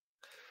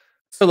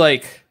 So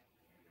like,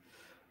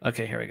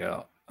 okay, here we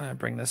go. I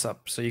bring this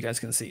up so you guys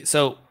can see.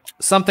 So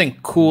something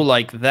cool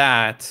like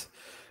that.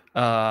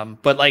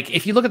 But like,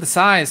 if you look at the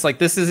size, like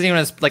this isn't even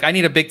as like I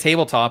need a big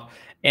tabletop,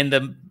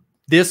 and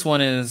this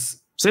one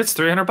is. So it's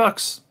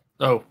 $300.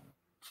 Oh.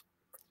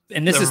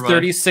 And this is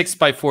 36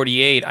 by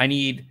 48. I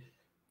need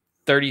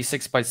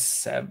 36 by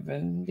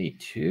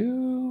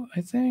 72, I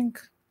think.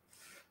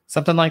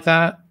 Something like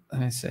that.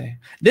 Let me see.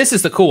 This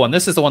is the cool one.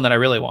 This is the one that I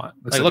really want.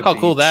 Like look how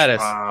cool that is.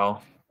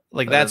 Wow.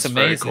 Like that's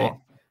amazing.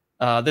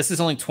 Cool. This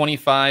is only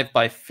 25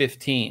 by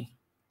 15.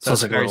 So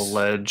it's like a little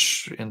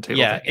ledge in table.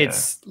 Yeah,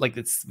 it's like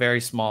it's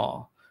very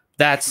small.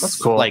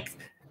 That's cool. Like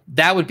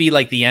that would be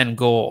like the end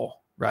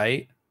goal,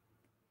 right?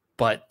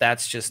 But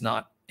that's just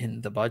not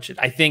in the budget.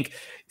 I think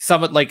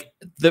for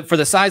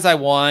the size I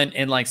want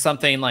and like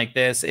something like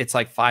this, it's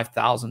like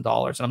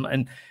 $5,000.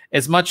 And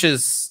as much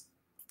as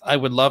I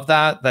would love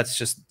that, that's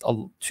just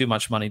too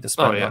much money to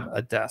spend on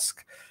a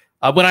desk.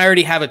 When I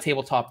already have a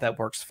tabletop that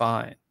works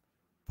fine.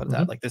 But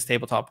that like this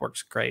tabletop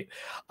works great.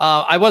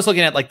 I was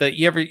looking at like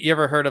you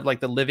ever heard of like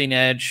the Living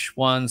Edge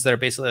ones that are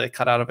basically like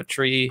cut out of a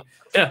tree?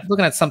 Yeah,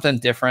 looking at something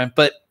different.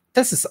 But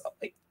this is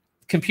like,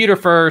 computer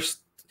first.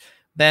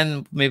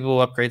 Then maybe we'll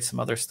upgrade some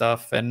other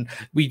stuff. And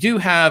I do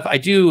have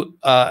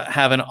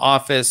an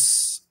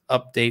office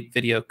update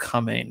video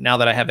coming now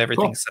that I have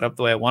everything set up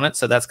the way I want it.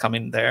 So that's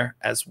coming there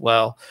as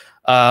well.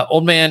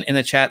 Old man in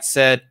the chat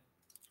said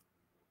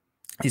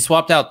he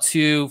swapped out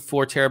 2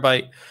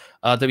 4-terabyte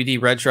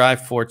WD Red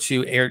drive for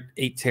 2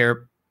 8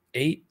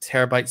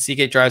 terabyte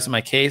Seagate drives in my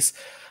case.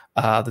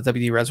 The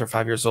WD Reds are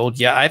 5 years old.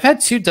 Yeah, I've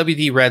had 2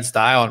 WD Reds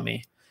die on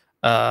me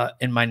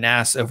in my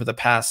NAS over the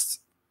past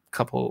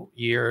couple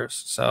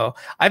years. So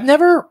I've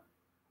never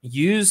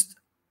used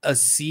a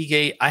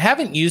Seagate. I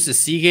haven't used a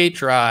Seagate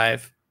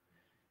drive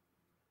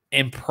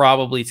in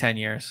probably 10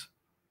 years.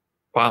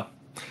 Wow.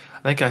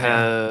 I think I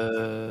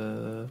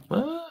had.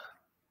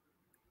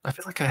 I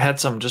feel like I had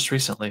some just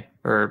recently,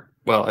 or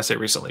well, I say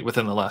recently,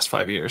 within the last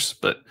 5 years,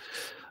 but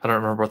I don't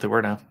remember what they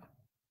were now.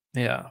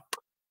 Yeah.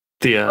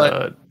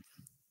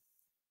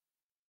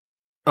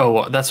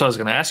 Oh, that's what I was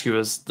going to ask you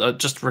is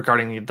just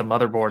regarding the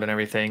motherboard and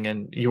everything,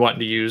 and you want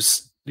to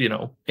use,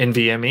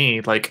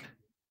 NVMe. Like,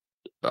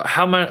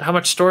 how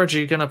much storage are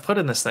you going to put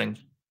in this thing?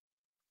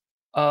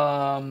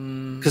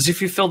 Because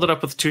if you filled it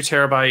up with 2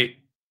 terabyte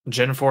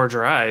Gen 4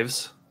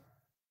 drives,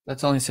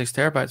 that's only 6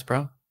 terabytes,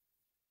 bro.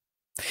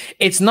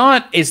 It's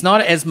not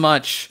as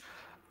much.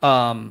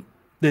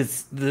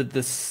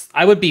 This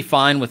I would be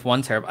fine with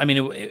 1 terabyte. I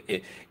mean,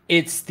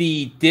 it's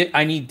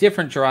I need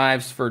different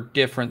drives for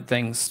different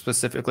things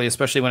specifically,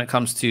 especially when it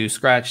comes to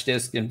scratch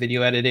disk and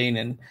video editing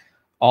and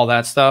all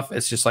that stuff.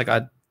 It's just like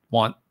I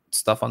want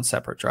stuff on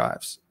separate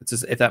drives. It's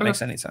just, if that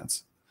makes any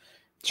sense.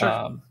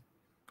 Sure.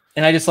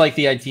 And I just like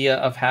the idea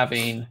of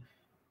having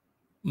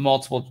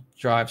multiple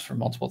drives for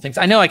multiple things.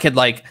 I know I could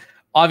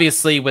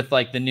obviously with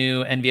like the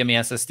new NVMe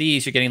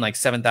SSDs, you're getting like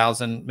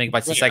 7,000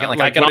 megabytes a second. Like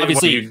I could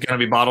obviously, you're gonna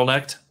be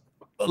bottlenecked.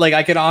 Like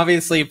I could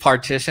obviously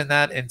partition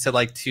that into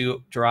like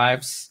 2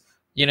 drives,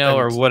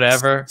 or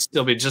whatever.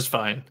 Still be just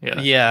fine. Yeah.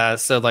 Yeah.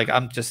 So like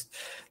this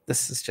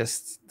is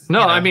just.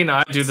 No, I mean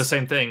I do the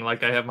same thing.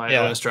 Like I have my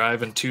OS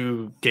drive and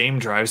 2 game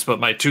drives, but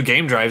my 2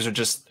 game drives are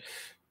just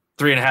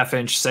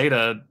 3.5-inch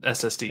SATA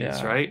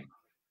SSDs, right?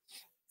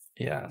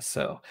 Yeah.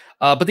 So,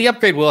 but the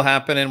upgrade will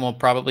happen, and we'll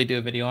probably do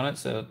a video on it.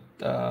 So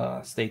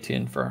stay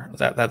tuned for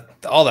that.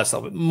 All that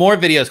stuff. More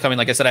videos coming.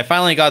 Like I said, I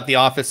finally got the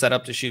office set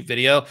up to shoot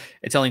video.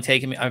 It's only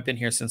taken me. I've been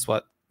here since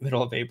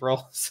middle of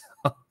April. So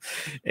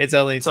it's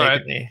only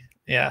taken me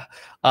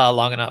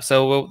long enough.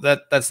 So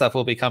that stuff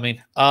will be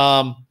coming.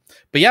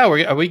 But yeah,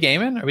 are we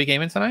gaming? Are we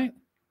gaming tonight?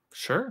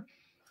 Sure.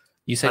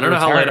 You said I don't know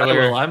how late I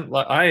will.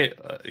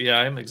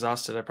 I'm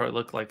exhausted. I probably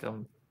look like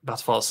I'm about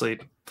to fall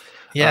asleep.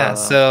 Yeah.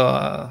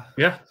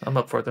 Yeah, I'm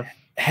up for it though.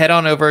 Head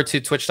on over to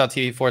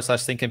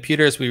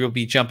twitch.tv/ThinkComputers. We will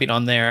be jumping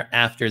on there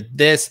after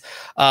this.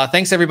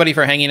 Thanks everybody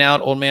for hanging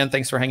out. Old man,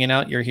 thanks for hanging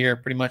out. You're here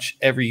pretty much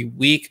every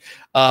week.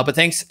 But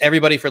thanks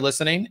everybody for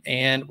listening,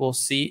 and we'll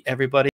see everybody